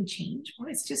hasn't changed. Well,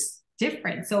 it's just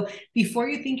different. So before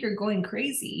you think you're going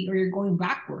crazy or you're going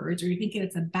backwards or you're thinking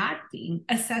it's a bad thing,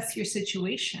 assess your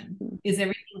situation. Is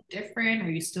everything different? Are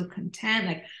you still content?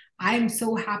 Like, I'm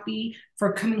so happy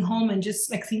for coming home and just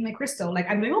like seeing my crystal. Like,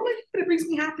 I'm like, oh my God, it brings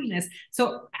me happiness.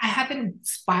 So I haven't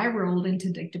spiraled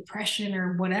into like depression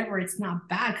or whatever. It's not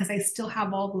bad because I still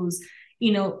have all those,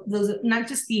 those, not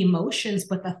just the emotions,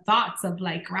 but the thoughts of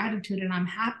like gratitude, and I'm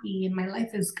happy and my life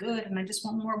is good and I just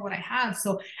want more of what I have.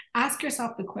 So ask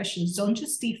yourself the questions. Don't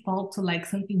just default to like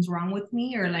something's wrong with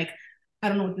me or like, I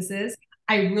don't know what this is.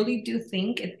 I really do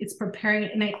think it's preparing,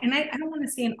 and I don't want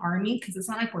to say an army because it's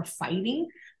not like we're fighting,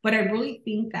 but I really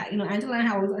think that, Angela and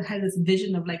I always had this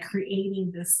vision of like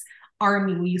creating this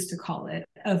army, we used to call it,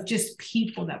 of just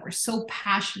people that were so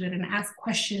passionate and asked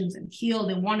questions and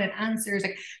healed and wanted answers,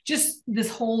 like just this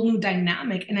whole new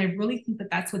dynamic. And I really think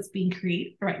that that's what's being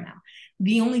created right now.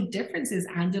 The only difference is,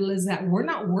 Angela, is that we're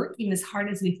not working as hard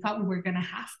as we thought we were going to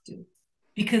have to,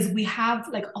 because we have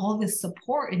like all this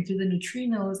support and through the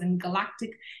neutrinos and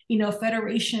galactic,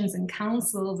 federations and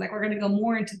councils. Like, we're going to go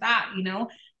more into that,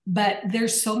 but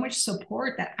there's so much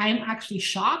support that I'm actually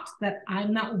shocked that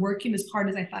I'm not working as hard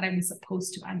as I thought I was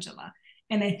supposed to, Angela.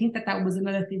 And I think that was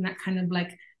another thing that kind of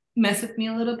like messed with me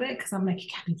a little bit, because I'm like,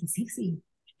 it can't be this easy.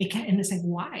 It can't. And it's like,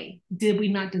 why did we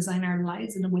not design our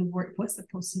lives in a way where it was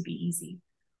supposed to be easy,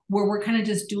 where we're kind of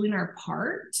just doing our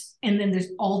part, and then there's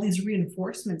all these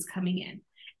reinforcements coming in?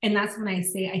 And that's when I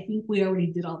say, I think we already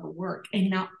did all the work,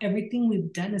 and now everything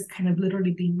we've done is kind of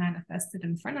literally being manifested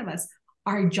in front of us.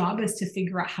 Our job is to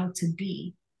figure out how to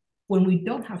be when we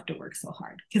don't have to work so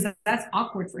hard, because that's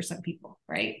awkward for some people,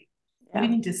 right? Yeah. We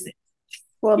need to sit.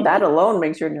 Well, that alone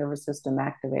makes your nervous system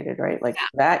activated, right? Like,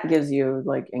 that gives you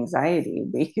like anxiety,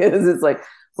 because it's like,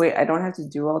 wait, I don't have to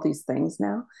do all these things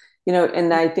now,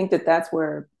 and I think that that's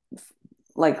where,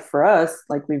 like, for us,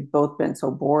 like, we've both been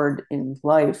so bored in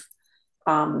life,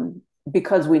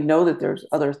 because we know that there's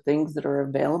other things that are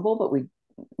available, but we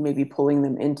maybe pulling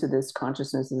them into this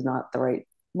consciousness is not the right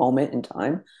moment in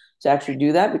time to actually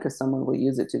do that, because someone will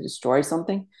use it to destroy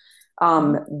something.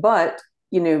 But,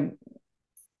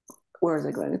 where is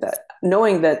I going with that?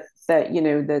 Knowing that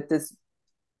this,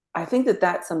 I think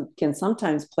that can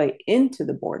sometimes play into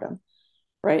the boredom,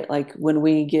 right? Like, when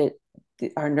we get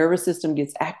our nervous system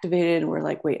gets activated and we're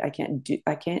like, wait, I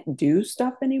can't do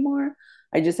stuff anymore.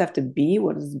 I just have to be.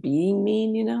 What does being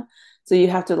mean? So you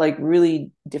have to like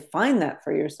really define that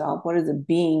for yourself. What is a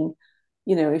being?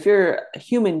 If you're a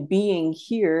human being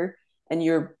here and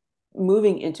you're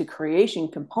moving into creation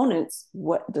components,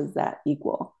 what does that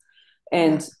equal?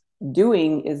 And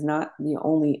doing is not the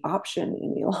only option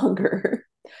any longer.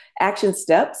 Action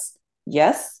steps,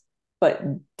 yes, but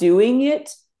doing it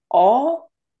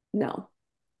all, no.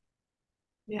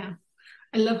 Yeah.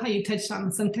 I love how you touched on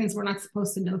sometimes we're not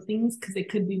supposed to know things because they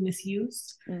could be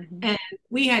misused. Mm-hmm. And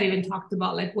we had even talked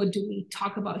about like, what do we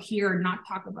talk about here or not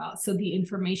talk about so the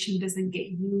information doesn't get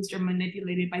used or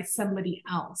manipulated by somebody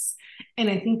else. And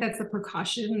I think that's a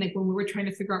precaution. Like when we were trying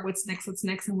to figure out what's next,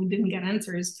 and we didn't get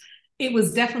answers, it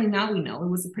was definitely, now we know, it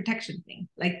was a protection thing.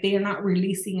 Like they are not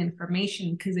releasing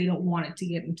information because they don't want it to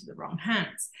get into the wrong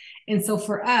hands. And so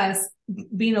for us,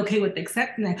 being okay with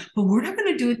accepting that, but we're not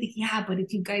going to do it. Yeah, but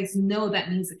if you guys know, that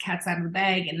means the cat's out of the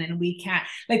bag, and then we can't,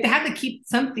 like they have to keep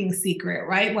something secret,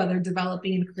 right? While they're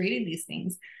developing and creating these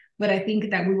things. But I think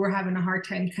that we were having a hard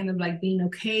time kind of like being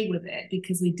okay with it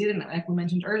because we didn't, like we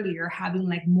mentioned earlier, having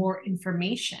like more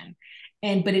information.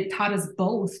 But it taught us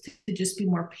both to just be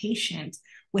more patient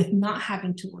with not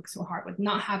having to work so hard, with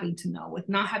not having to know, with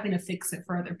not having to fix it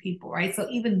for other people, right? So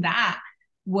even that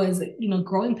was,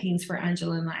 growing pains for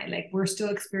Angela and I. Like we're still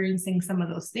experiencing some of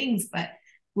those things, but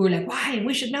we were like, why? And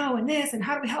we should know, and this, and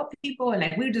how do we help people? And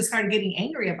like we just started getting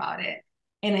angry about it.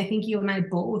 And I think you and I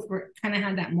both were kind of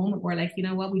had that moment where like, you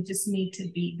know what, we just need to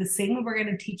be the same way we're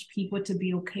going to teach people to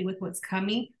be okay with what's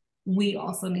coming. We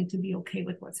also need to be okay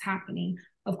with what's happening.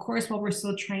 Of course, while we're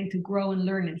still trying to grow and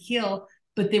learn and heal,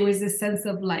 but there was this sense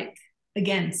of like,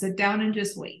 again, sit down and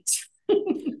just wait.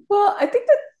 Well, I think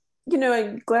that,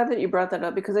 I'm glad that you brought that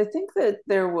up because I think that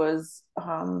there was,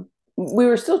 we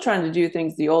were still trying to do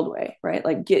things the old way, right?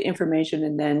 Like get information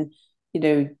and then,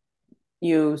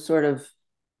 you sort of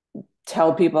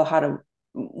tell people how to,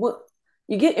 well,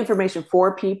 you get information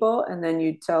for people and then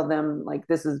you tell them like,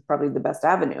 this is probably the best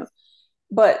avenue.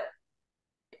 But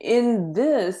in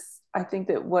this, I think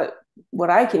that what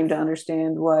I came to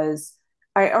understand was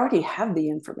I already have the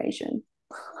information.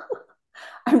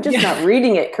 I'm just not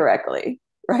reading it correctly,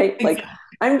 right? Exactly.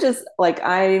 Like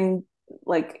I'm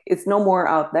it's no more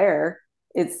out there.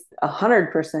 It's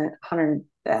 100%,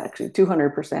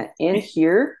 200% in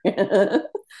here.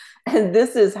 And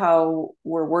this is how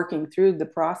we're working through the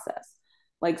process.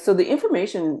 Like, so the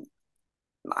information,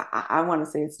 I want to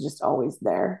say it's just always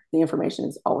there. The information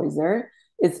is always there.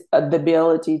 It's the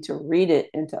ability to read it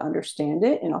and to understand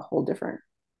it in a whole different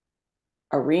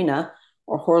arena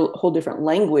or whole different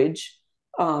language.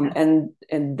 And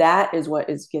that is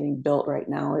what is getting built right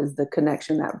now, is the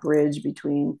connection, that bridge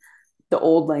between the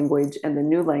old language and the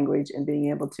new language, and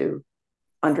being able to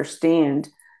understand,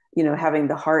 having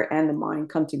the heart and the mind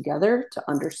come together to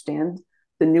understand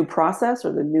the new process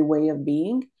or the new way of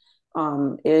being,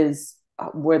 is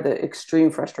where the extreme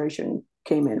frustration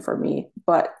came in for me.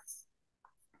 But,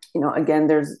 again,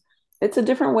 it's a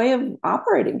different way of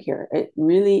operating here. It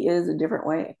really is a different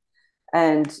way.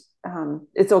 And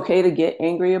it's okay to get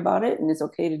angry about it, and it's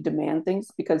okay to demand things,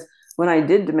 because when I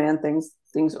did demand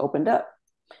things opened up.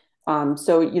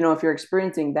 So, if you're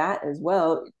experiencing that as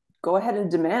well, go ahead and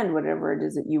demand whatever it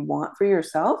is that you want for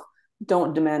yourself.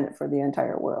 Don't demand it for the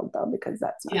entire world, though, because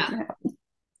that's not going to happen.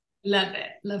 Love it.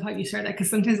 Love how you share that, because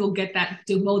sometimes we'll get that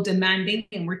whole demanding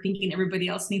and we're thinking everybody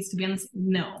else needs to be on this.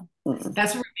 No,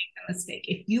 that's where we make the mistake.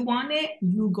 If you want it,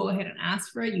 you go ahead and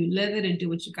ask for it, you live it and do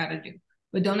what you got to do.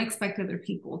 But don't expect other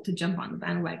people to jump on the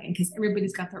bandwagon, because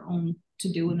everybody's got their own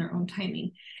to do in their own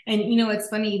timing. And, it's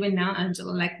funny, even now,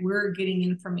 Angela, like we're getting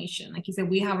information. Like you said,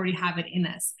 we already have it in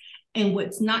us. And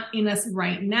what's not in us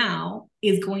right now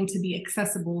is going to be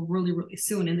accessible really, really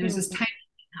soon. And there's this time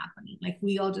happening. Like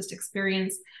we all just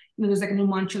experienced, there's like a new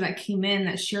mantra that came in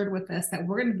that shared with us that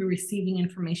we're going to be receiving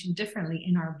information differently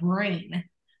in our brain.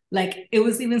 Like it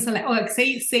was even so like, oh, like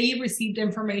say you received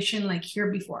information like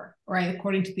here before, right?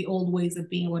 According to the old ways of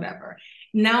being, whatever.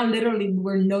 Now, literally,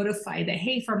 we're notified that,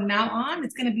 hey, from now on,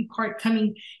 it's going to be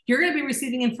you're going to be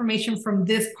receiving information from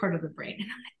this part of the brain. And I'm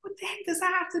like, what the heck does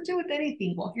that have to do with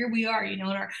anything? Well, here we are, in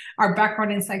our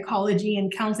background in psychology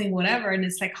and counseling, whatever. And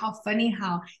it's like, how funny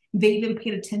how they even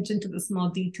paid attention to the small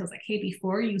details. Like, hey,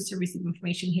 before you used to receive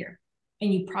information here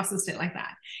and you processed it like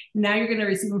that. Now you're going to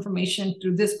receive information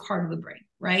through this part of the brain,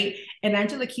 right? And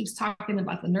Angela keeps talking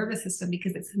about the nervous system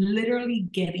because it's literally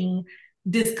getting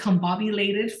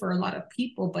discombobulated for a lot of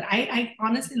people. But I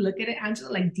honestly look at it,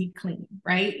 Angela, like deep cleaning,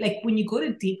 right? Like when you go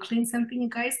to deep clean something, you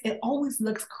guys, it always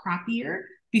looks crappier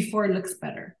before it looks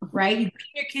better, right? You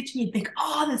clean your kitchen, you think,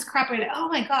 oh, this crap, right? Oh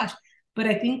my gosh. But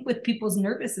I think with people's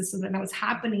nervous system, and what's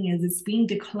happening is it's being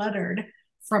decluttered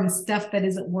from stuff that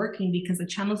isn't working, because the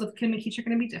channels of communication are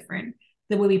going to be different.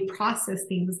 The way we process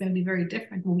things is going to be very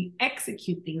different. When we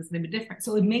execute things is going to be different.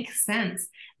 So it makes sense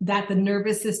that the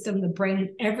nervous system, the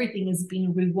brain, everything is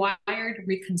being rewired,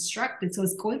 reconstructed. So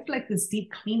it's going through like this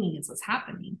deep cleaning is what's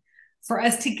happening for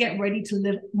us to get ready to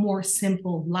live more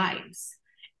simple lives.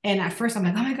 And at first I'm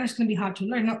like, oh my gosh, it's going to be hard to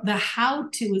learn. No, the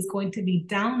how-to is going to be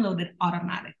downloaded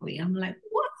automatically. I'm like,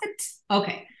 what?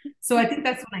 Okay. So I think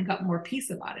that's when I got more peace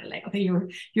about it. Like, okay,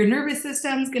 your nervous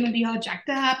system's gonna be all jacked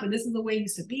up, and this is the way it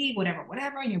used to be, whatever,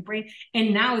 and your brain.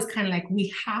 And now it's kind of like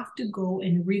we have to go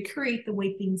and recreate the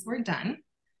way things were done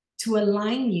to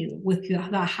align you with the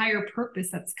higher purpose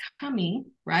that's coming,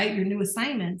 right? Your new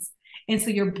assignments. And so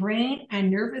your brain and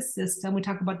nervous system, we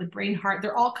talk about the brain, heart,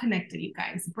 they're all connected, you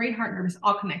guys. The brain, heart, nervous,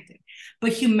 all connected.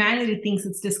 But humanity thinks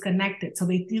it's disconnected. So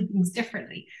they do things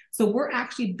differently. So we're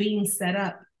actually being set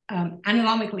up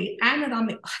anatomically, I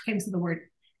can't say the word,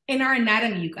 in our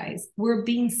anatomy, you guys, we're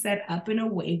being set up in a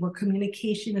way where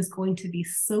communication is going to be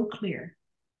so clear,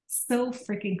 so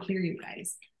freaking clear, you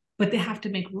guys. But they have to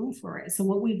make room for it. So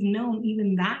what we've known,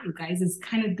 even that, you guys, is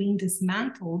kind of being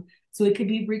dismantled so it could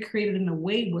be recreated in a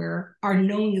way where our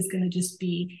knowing is going to just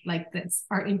be like this.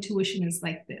 Our intuition is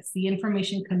like this. The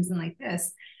information comes in like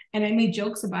this. And I made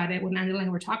jokes about it when Angela and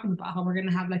I were talking about how we're going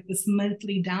to have like this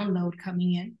monthly download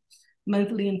coming in,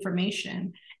 monthly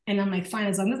information. And I'm like, fine,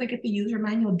 as long as I get the user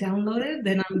manual downloaded,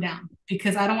 then I'm down,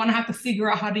 because I don't want to have to figure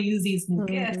out how to use these new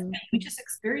gifts. And we just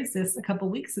experienced this a couple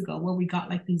of weeks ago where we got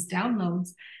like these downloads,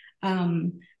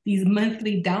 these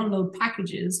monthly download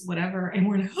packages, whatever. And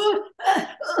we're like,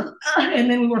 and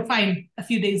then we were fine a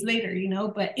few days later, you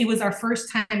know, but it was our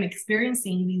first time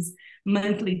experiencing these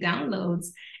monthly downloads.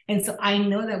 And so I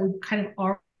know that we've kind of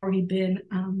already been,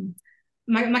 I'm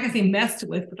not gonna say messed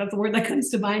with, but that's the word that comes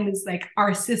to mind, is like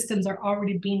our systems are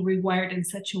already being rewired in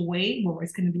such a way where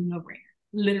it's gonna be no-brainer,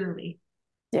 literally.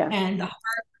 Yeah. And the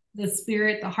heart, the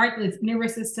spirit, the heart, the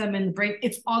nervous system, and the brain,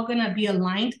 it's all gonna be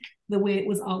aligned the way it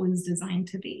was always designed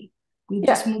to be. We've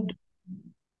just moved.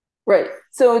 Right.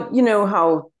 So, you know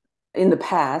how in the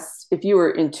past, if you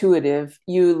were intuitive,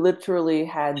 you literally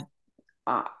had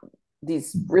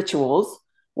these rituals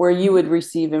where you would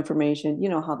receive information, you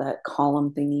know how that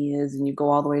column thingy is, and you go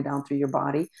all the way down through your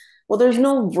body. Well, there's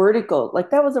no vertical,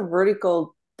 like that was a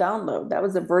vertical download. That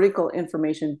was a vertical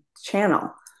information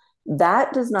channel.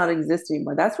 That does not exist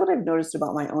anymore. That's what I've noticed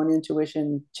about my own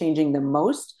intuition changing the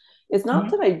most. It's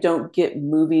not that I don't get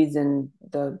movies and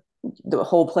the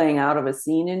whole playing out of a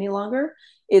scene any longer.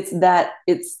 It's that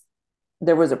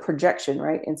there was a projection,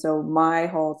 right? And so my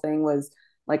whole thing was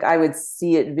like I would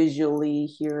see it visually,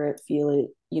 hear it, feel it,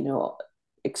 you know,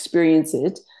 experience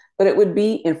it, but it would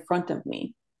be in front of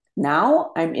me.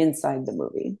 Now I'm inside the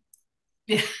movie.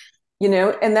 Yeah. You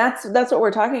know, and that's what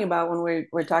we're talking about when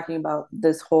we're talking about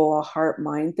this whole heart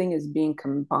mind thing is being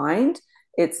combined.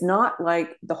 It's not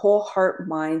like the whole heart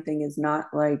mind thing is not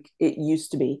like it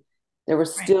used to be. There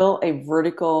was still a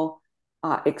vertical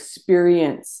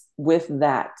experience with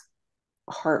that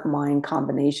heart mind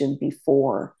combination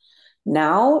before.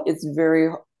 Now it's very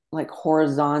like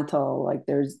horizontal, like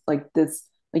there's like this,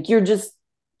 like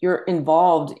you're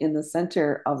involved in the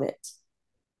center of it,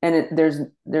 and there's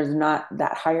not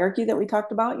that hierarchy that we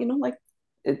talked about, you know, like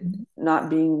it not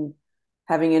being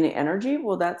having any energy.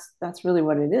 Well, that's really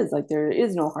what it is. Like there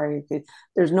is no hierarchy.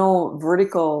 There's no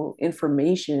vertical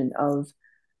information of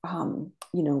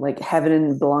you know, like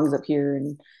heaven belongs up here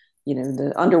and you know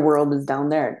the underworld is down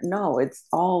there. No, it's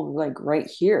all like right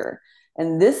here.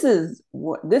 And this is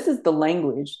the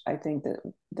language I think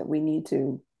that we need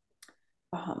to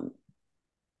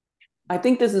I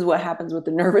think this is what happens with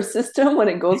the nervous system when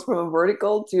it goes from a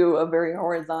vertical to a very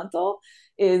horizontal,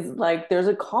 is like there's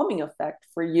a calming effect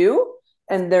for you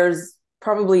and there's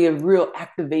probably a real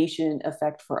activation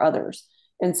effect for others.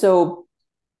 And so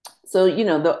you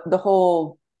know the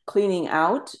whole cleaning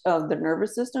out of the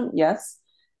nervous system, yes,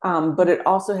 but it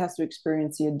also has to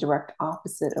experience the direct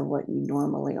opposite of what you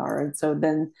normally are. And so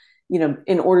then, you know,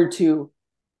 in order to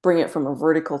bring it from a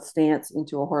vertical stance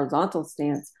into a horizontal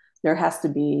stance, there has to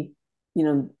be, you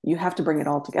know, you have to bring it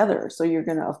all together. So you're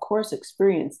going to, of course,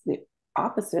 experience the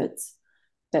opposites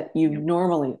that you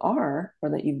normally are or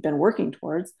that you've been working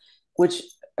towards, which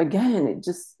again,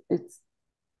 it's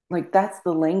like that's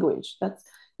the language. That's,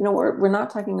 you know, we're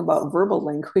not talking about verbal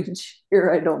language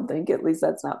here, I don't think. At least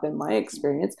that's not been my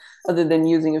experience, other than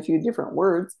using a few different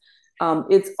words.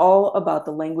 It's all about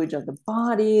the language of the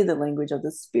body, the language of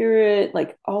the spirit,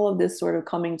 like all of this sort of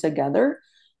coming together.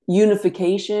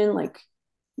 Unification, like,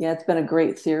 yeah, it's been a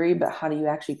great theory, but how do you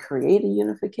actually create a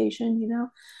unification, you know?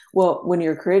 Well, when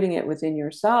you're creating it within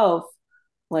yourself,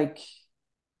 like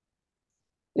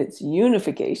it's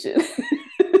unification.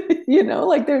 You know,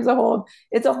 like it's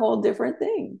a whole different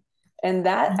thing. And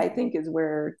that I think is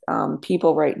where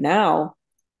people right now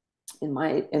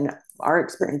in our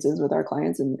experiences with our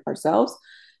clients and ourselves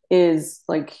is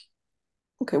like,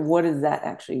 okay, what does that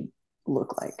actually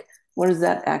look like? What does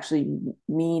that actually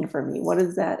mean for me? What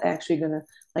is that actually gonna,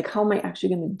 like, how am I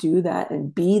actually gonna do that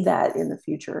and be that in the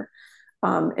future?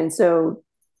 And so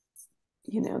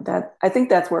that I think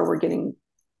that's where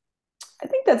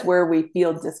we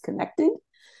feel disconnected,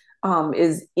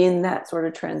 is in that sort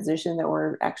of transition that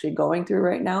we're actually going through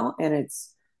right now. And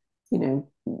it's,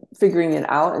 figuring it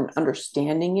out and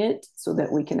understanding it so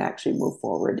that we can actually move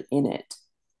forward in it.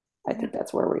 I think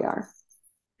that's where we are.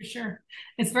 For sure.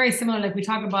 It's very similar. Like we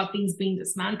talk about things being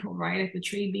dismantled, right? Like the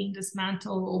tree being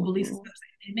dismantled, or belief systems.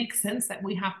 It makes sense that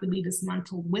we have to be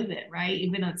dismantled with it, right?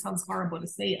 Even though it sounds horrible to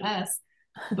say us,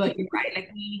 but you're right. Like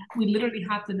we literally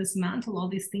have to dismantle all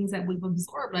these things that we've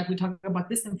absorbed. Like we talk about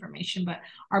this information, but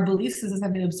our belief systems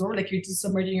have been absorbed. Like you're just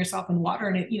submerging yourself in water,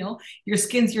 and it, your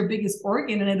skin's your biggest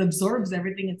organ, and it absorbs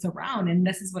everything it's around. And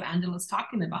this is what Angela's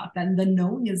talking about. That the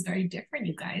knowing is very different,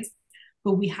 you guys.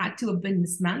 But we had to have been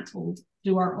dismantled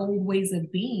through our old ways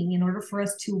of being in order for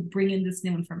us to bring in this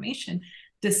new information.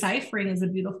 Deciphering is a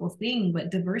beautiful thing, but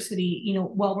diversity,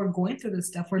 while we're going through this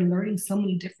stuff, we're learning so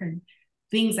many different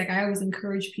things. Like I always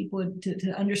encourage people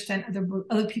to understand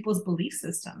other people's belief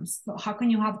systems. So how can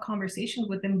you have conversations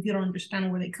with them if you don't understand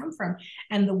where they come from?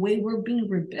 And the way we're being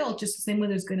rebuilt, just the same way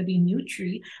there's going to be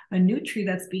a new tree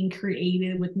that's being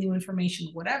created with new information,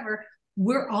 whatever,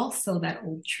 we're also that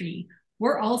old tree.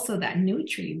 We're also that new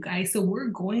tree, you guys. So we're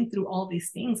going through all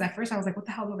these things. At first I was like, what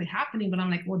the hell is really happening? But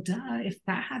I'm like, well, duh, if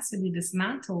that has to be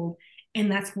dismantled and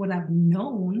that's what I've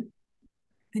known,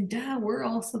 then duh, we're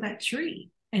also that tree.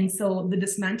 And so the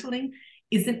dismantling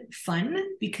isn't fun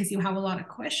because you have a lot of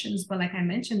questions. But like I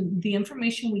mentioned, the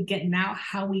information we get now,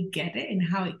 how we get it and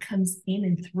how it comes in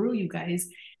and through, you guys,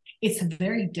 it's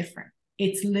very different.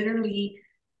 It's literally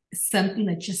something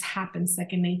that just happens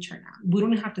second nature now. We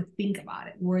don't have to think about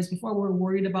it. Whereas before we were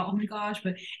worried about, oh my gosh,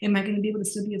 but am I going to be able to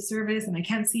still be of service? And I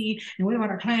can't see. And what about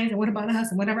our clients? And what about us?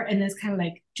 And whatever. And it's kind of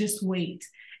like, just wait.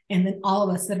 And then all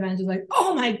of a sudden, Angela's like,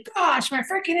 oh my gosh, my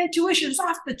freaking intuition's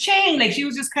off the chain. Like she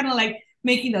was just kind of like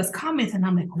making those comments. And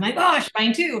I'm like, oh my gosh,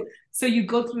 mine too. So you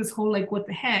go through this whole, like, what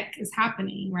the heck is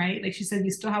happening, right? Like she said,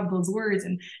 you still have those words.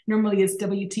 And normally it's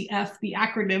WTF, the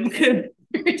acronym, because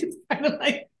you're just kind of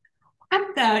like,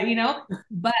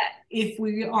 but if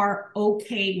we are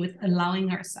okay with allowing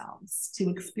ourselves to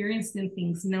experience new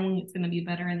things, knowing it's going to be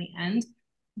better in the end,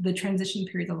 the transition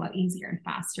period is a lot easier and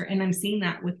faster. And I'm seeing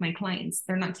that with my clients.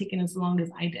 They're not taking as long as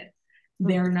I did.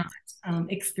 They're not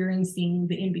experiencing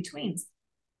the in-betweens.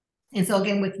 And so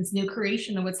again, with this new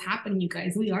creation of what's happening, you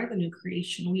guys, we are the new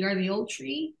creation. We are the old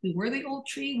tree. We were the old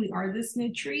tree. We are this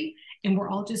new tree. And we're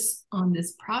all just on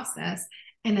this process.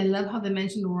 And I love how they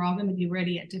mentioned we're all going to be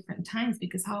ready at different times,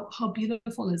 because how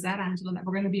beautiful is that, Angela, that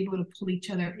we're going to be able to pull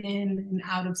each other in and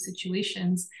out of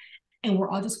situations. And we're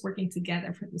all just working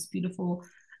together for this beautiful,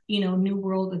 new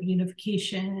world of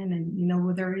unification. And,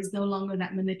 where there is no longer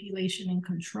that manipulation and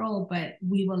control, but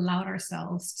we've allowed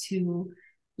ourselves to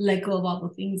let go of all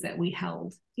the things that we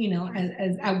held,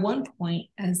 as at one point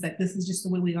as that this is just the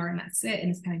way we are and that's it. And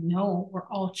it's kind of, no, we're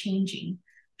all changing,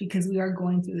 because we are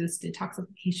going through this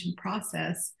detoxification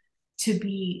process to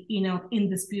be, in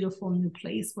this beautiful new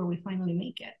place where we finally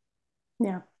make it.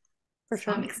 Yeah, for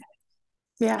sure. I'm excited.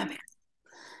 Yeah,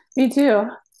 me too.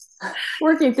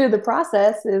 Working through the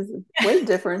process is way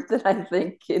different than I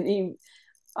think any,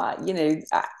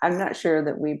 I'm not sure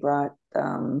that we brought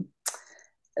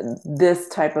this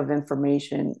type of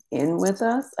information in with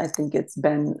us. I think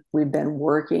we've been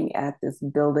working at this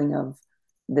building of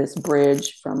this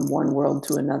bridge from one world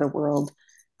to another world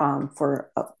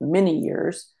for many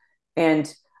years.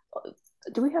 And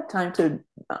do we have time to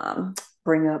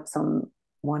bring up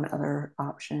one other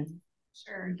option?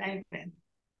 Sure, dive in.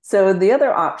 So the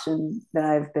other option that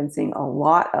I've been seeing a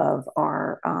lot of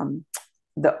are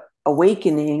the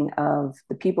awakening of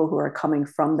the people who are coming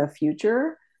from the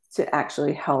future to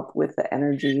actually help with the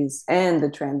energies and the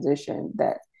transition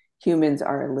that humans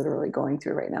are literally going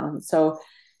through right now. And so,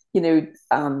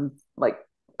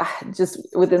 just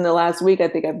within the last week, I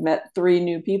think I've met 3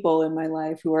 new people in my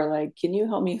life who are like, can you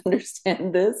help me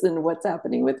understand this and what's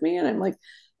happening with me? And I'm like,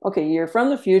 okay, you're from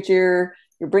the future.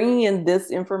 You're bringing in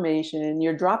this information.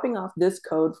 You're dropping off this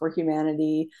code for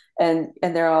humanity. And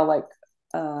they're all like,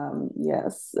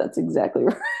 yes, that's exactly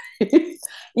right.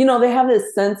 They have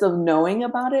this sense of knowing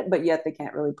about it, but yet they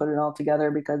can't really put it all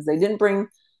together because they didn't bring,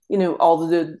 all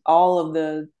of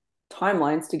the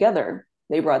timelines together.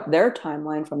 They brought their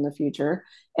timeline from the future.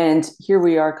 And here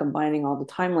we are combining all the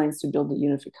timelines to build a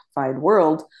unified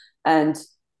world. And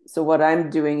so what I'm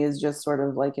doing is just sort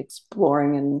of like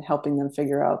exploring and helping them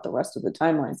figure out the rest of the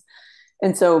timelines.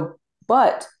 And so,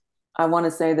 but I want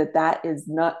to say that is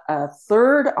not a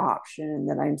third option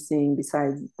that I'm seeing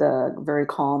besides the very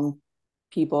calm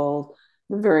people,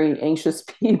 the very anxious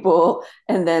people.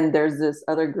 And then there's this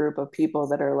other group of people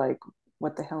that are like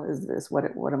what the hell is this? What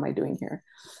am I doing here?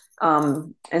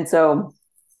 And so,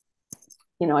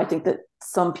 I think that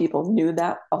some people knew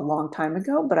that a long time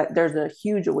ago, but there's a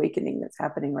huge awakening that's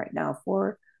happening right now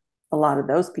for a lot of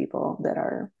those people that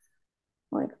are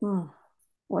like,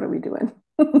 what are we doing?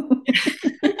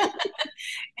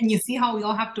 And you see how we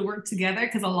all have to work together,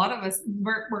 because a lot of us,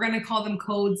 we're going to call them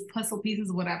codes, puzzle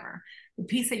pieces, whatever. The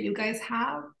piece that you guys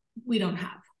have, we don't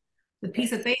have. The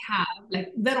piece that they have, like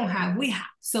they don't have, we have.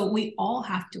 So we all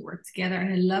have to work together.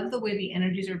 And I love the way the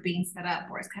energies are being set up,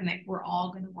 where it's kind of like we're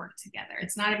all going to work together.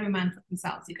 It's not every man for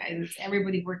themselves, you guys. It's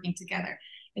everybody working together.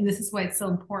 And this is why it's so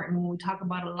important when we talk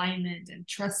about alignment and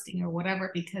trusting or whatever,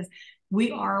 because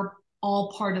we are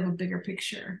all part of a bigger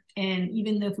picture. And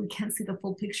even if we can't see the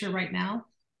full picture right now,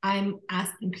 I'm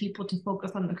asking people to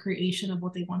focus on the creation of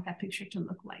what they want that picture to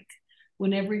look like.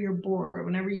 Whenever you're bored,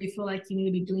 whenever you feel like you need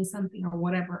to be doing something or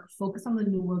whatever, focus on the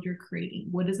new world you're creating.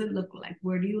 What does it look like?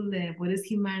 Where do you live? What is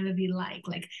humanity like?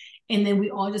 And then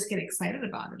we all just get excited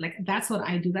about it. Like, that's what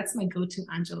I do. That's my go-to,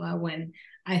 Angela, when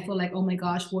I feel like, oh my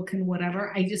gosh,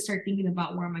 whatever. I just start thinking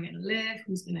about where am I going to live?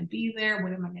 Who's going to be there?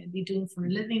 What am I going to be doing for a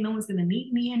living? No one's going to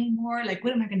need me anymore. Like,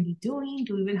 what am I going to be doing?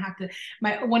 Do we even have to?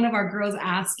 One of our girls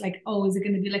asked, like, oh, is it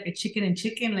going to be like a chicken and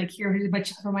chicken? Like, here's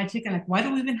for my chicken. Like, why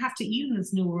do we even have to eat in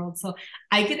this new world? So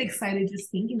I get excited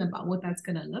just thinking about what that's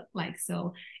going to look like.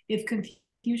 So if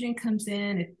confusion comes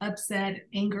in, if upset,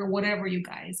 anger, whatever, you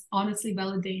guys, honestly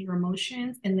validate your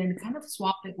emotions and then kind of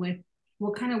swap it with,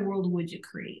 what kind of world would you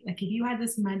create? Like, if you had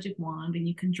this magic wand and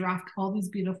you can draft all these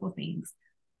beautiful things,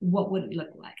 what would it look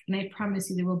like? And I promise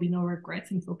you there will be no regrets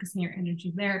in focusing your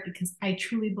energy there, because I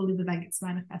truly believe that gets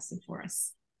manifested for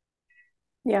us.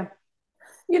 Yeah.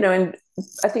 And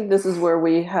I think this is where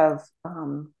we have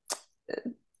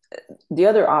the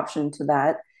other option to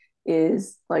that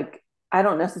is, like, I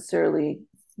don't necessarily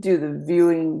do the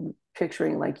viewing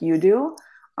picturing like you do.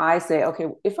 I say, okay,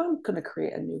 if I'm going to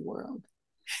create a new world,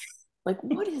 like,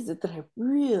 what is it that I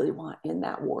really want in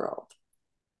that world,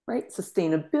 right?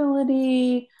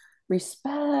 Sustainability,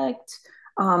 respect,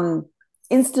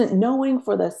 instant knowing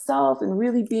for the self, and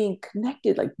really being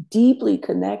connected, like deeply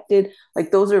connected. Like,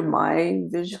 those are my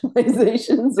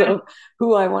visualizations of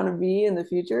who I want to be in the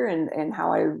future, and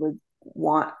how I would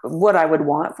want, what I would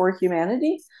want for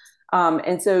humanity.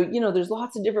 And so, there's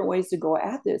lots of different ways to go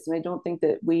at this. And I don't think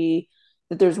that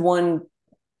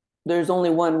there's only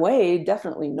one way,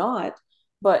 definitely not.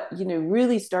 But,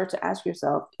 really start to ask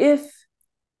yourself, if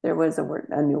there was a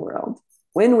new world,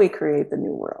 when we create the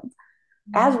new world,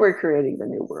 as we're creating the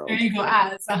new world, there you go,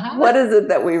 what is it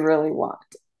that we really want?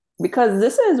 Because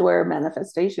this is where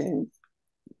manifestation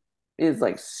is,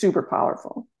 like, super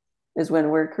powerful, is when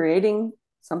we're creating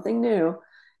something new.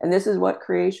 And this is what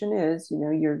creation is.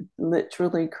 You're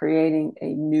literally creating a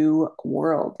new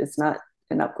world. It's not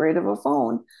an upgrade of a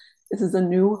phone. This is a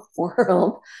new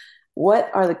world. What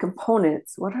are the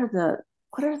components? What are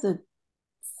the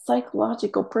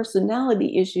psychological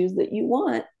personality issues that you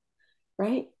want,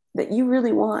 right? That you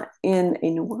really want in a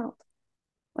new world?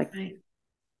 Like, right.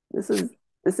 This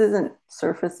isn't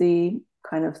surfacey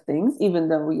kind of things, even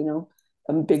though,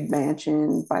 a big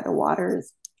mansion by the water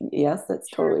is, yes, that's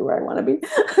totally where I want to be.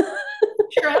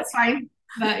 Sure, that's fine.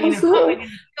 But it's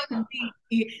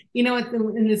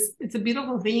a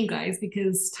beautiful thing, you guys,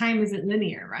 because time isn't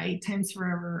linear, right? Time's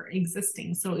forever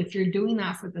existing. So if you're doing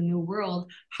that for the new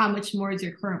world, how much more is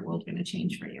your current world going to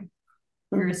change for you?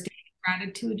 You're a state of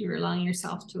gratitude, you're allowing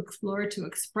yourself to explore, to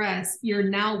express. Your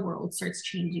now world starts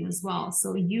changing as well.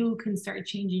 So you can start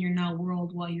changing your now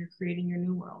world while you're creating your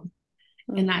new world.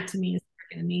 And that, to me, is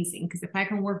freaking amazing, because if I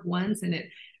can work once and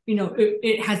it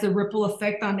has a ripple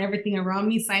effect on everything around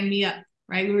me, sign me up.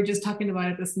 Right? We were just talking about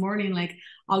it this morning. Like,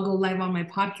 I'll go live on my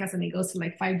podcast and it goes to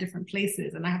like 5 different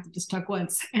places and I have to just talk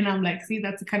once. And I'm like, see,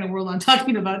 that's the kind of world I'm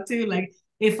talking about too. Like,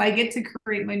 if I get to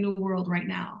create my new world right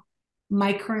now,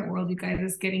 my current world, you guys,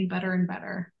 is getting better and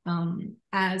better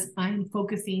as I'm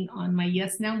focusing on my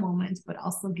yes now moment, but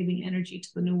also giving energy to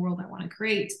the new world I want to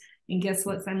create. And guess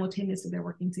what? Simultaneously, they're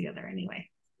working together anyway.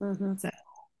 So,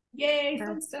 yay,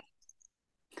 fun stuff.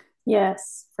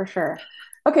 Yes, for sure.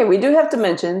 Okay, we do have to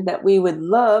mention that we would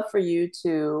love for you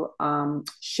to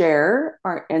share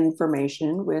our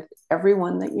information with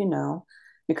everyone that you know,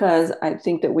 because I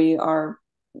think that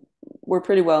we're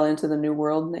pretty well into the new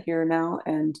world here now,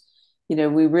 and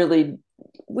we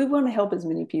want to help as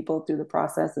many people through the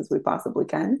process as we possibly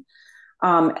can.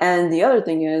 And the other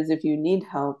thing is, if you need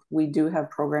help, we do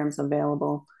have programs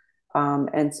available,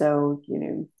 and so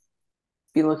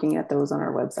be looking at those on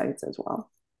our websites as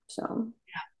well. So.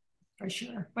 Yeah. For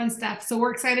sure. Fun stuff. So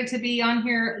we're excited to be on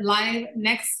here live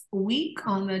next week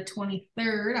on the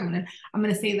 23rd. I'm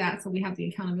gonna say that so we have the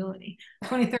accountability.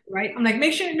 23rd, right? I'm like,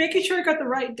 making sure I got the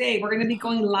right day. We're gonna be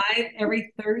going live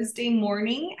every Thursday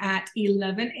morning at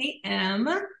 11 a.m.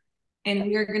 And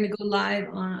we are gonna go live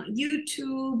on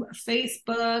YouTube,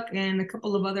 Facebook, and a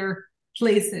couple of other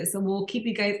places. So we'll keep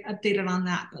you guys updated on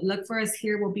that. But look for us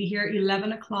here. We'll be here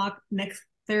 11 o'clock next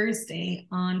Thursday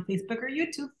on Facebook or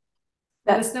YouTube.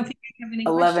 Let us know if you guys have any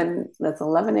 11. questions. That's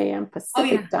 11 a.m.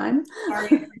 Pacific time. Sorry, I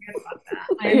forgot about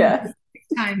that. Yeah. Pacific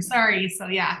time. Sorry. So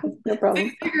yeah, No problem.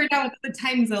 we figured it out with the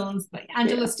time zones. But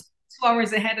Angela's 2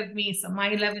 hours ahead of me, so my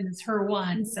 11 is her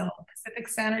 1. So Pacific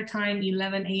Standard Time,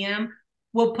 11 a.m.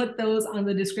 We'll put those on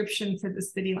the description for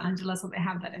this video, Angela, so they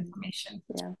have that information.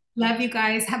 Yeah. Love you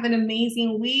guys. Have an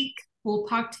amazing week. We'll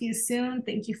talk to you soon.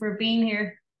 Thank you for being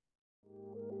here.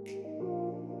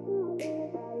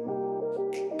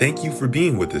 Thank you for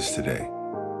being with us today.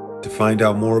 To find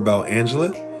out more about Angela,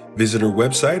 visit her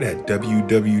website at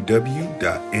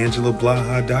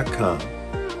www.angelablaha.com.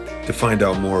 To find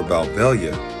out more about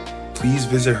Velia, please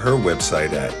visit her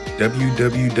website at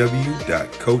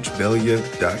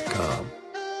www.coachvelia.com.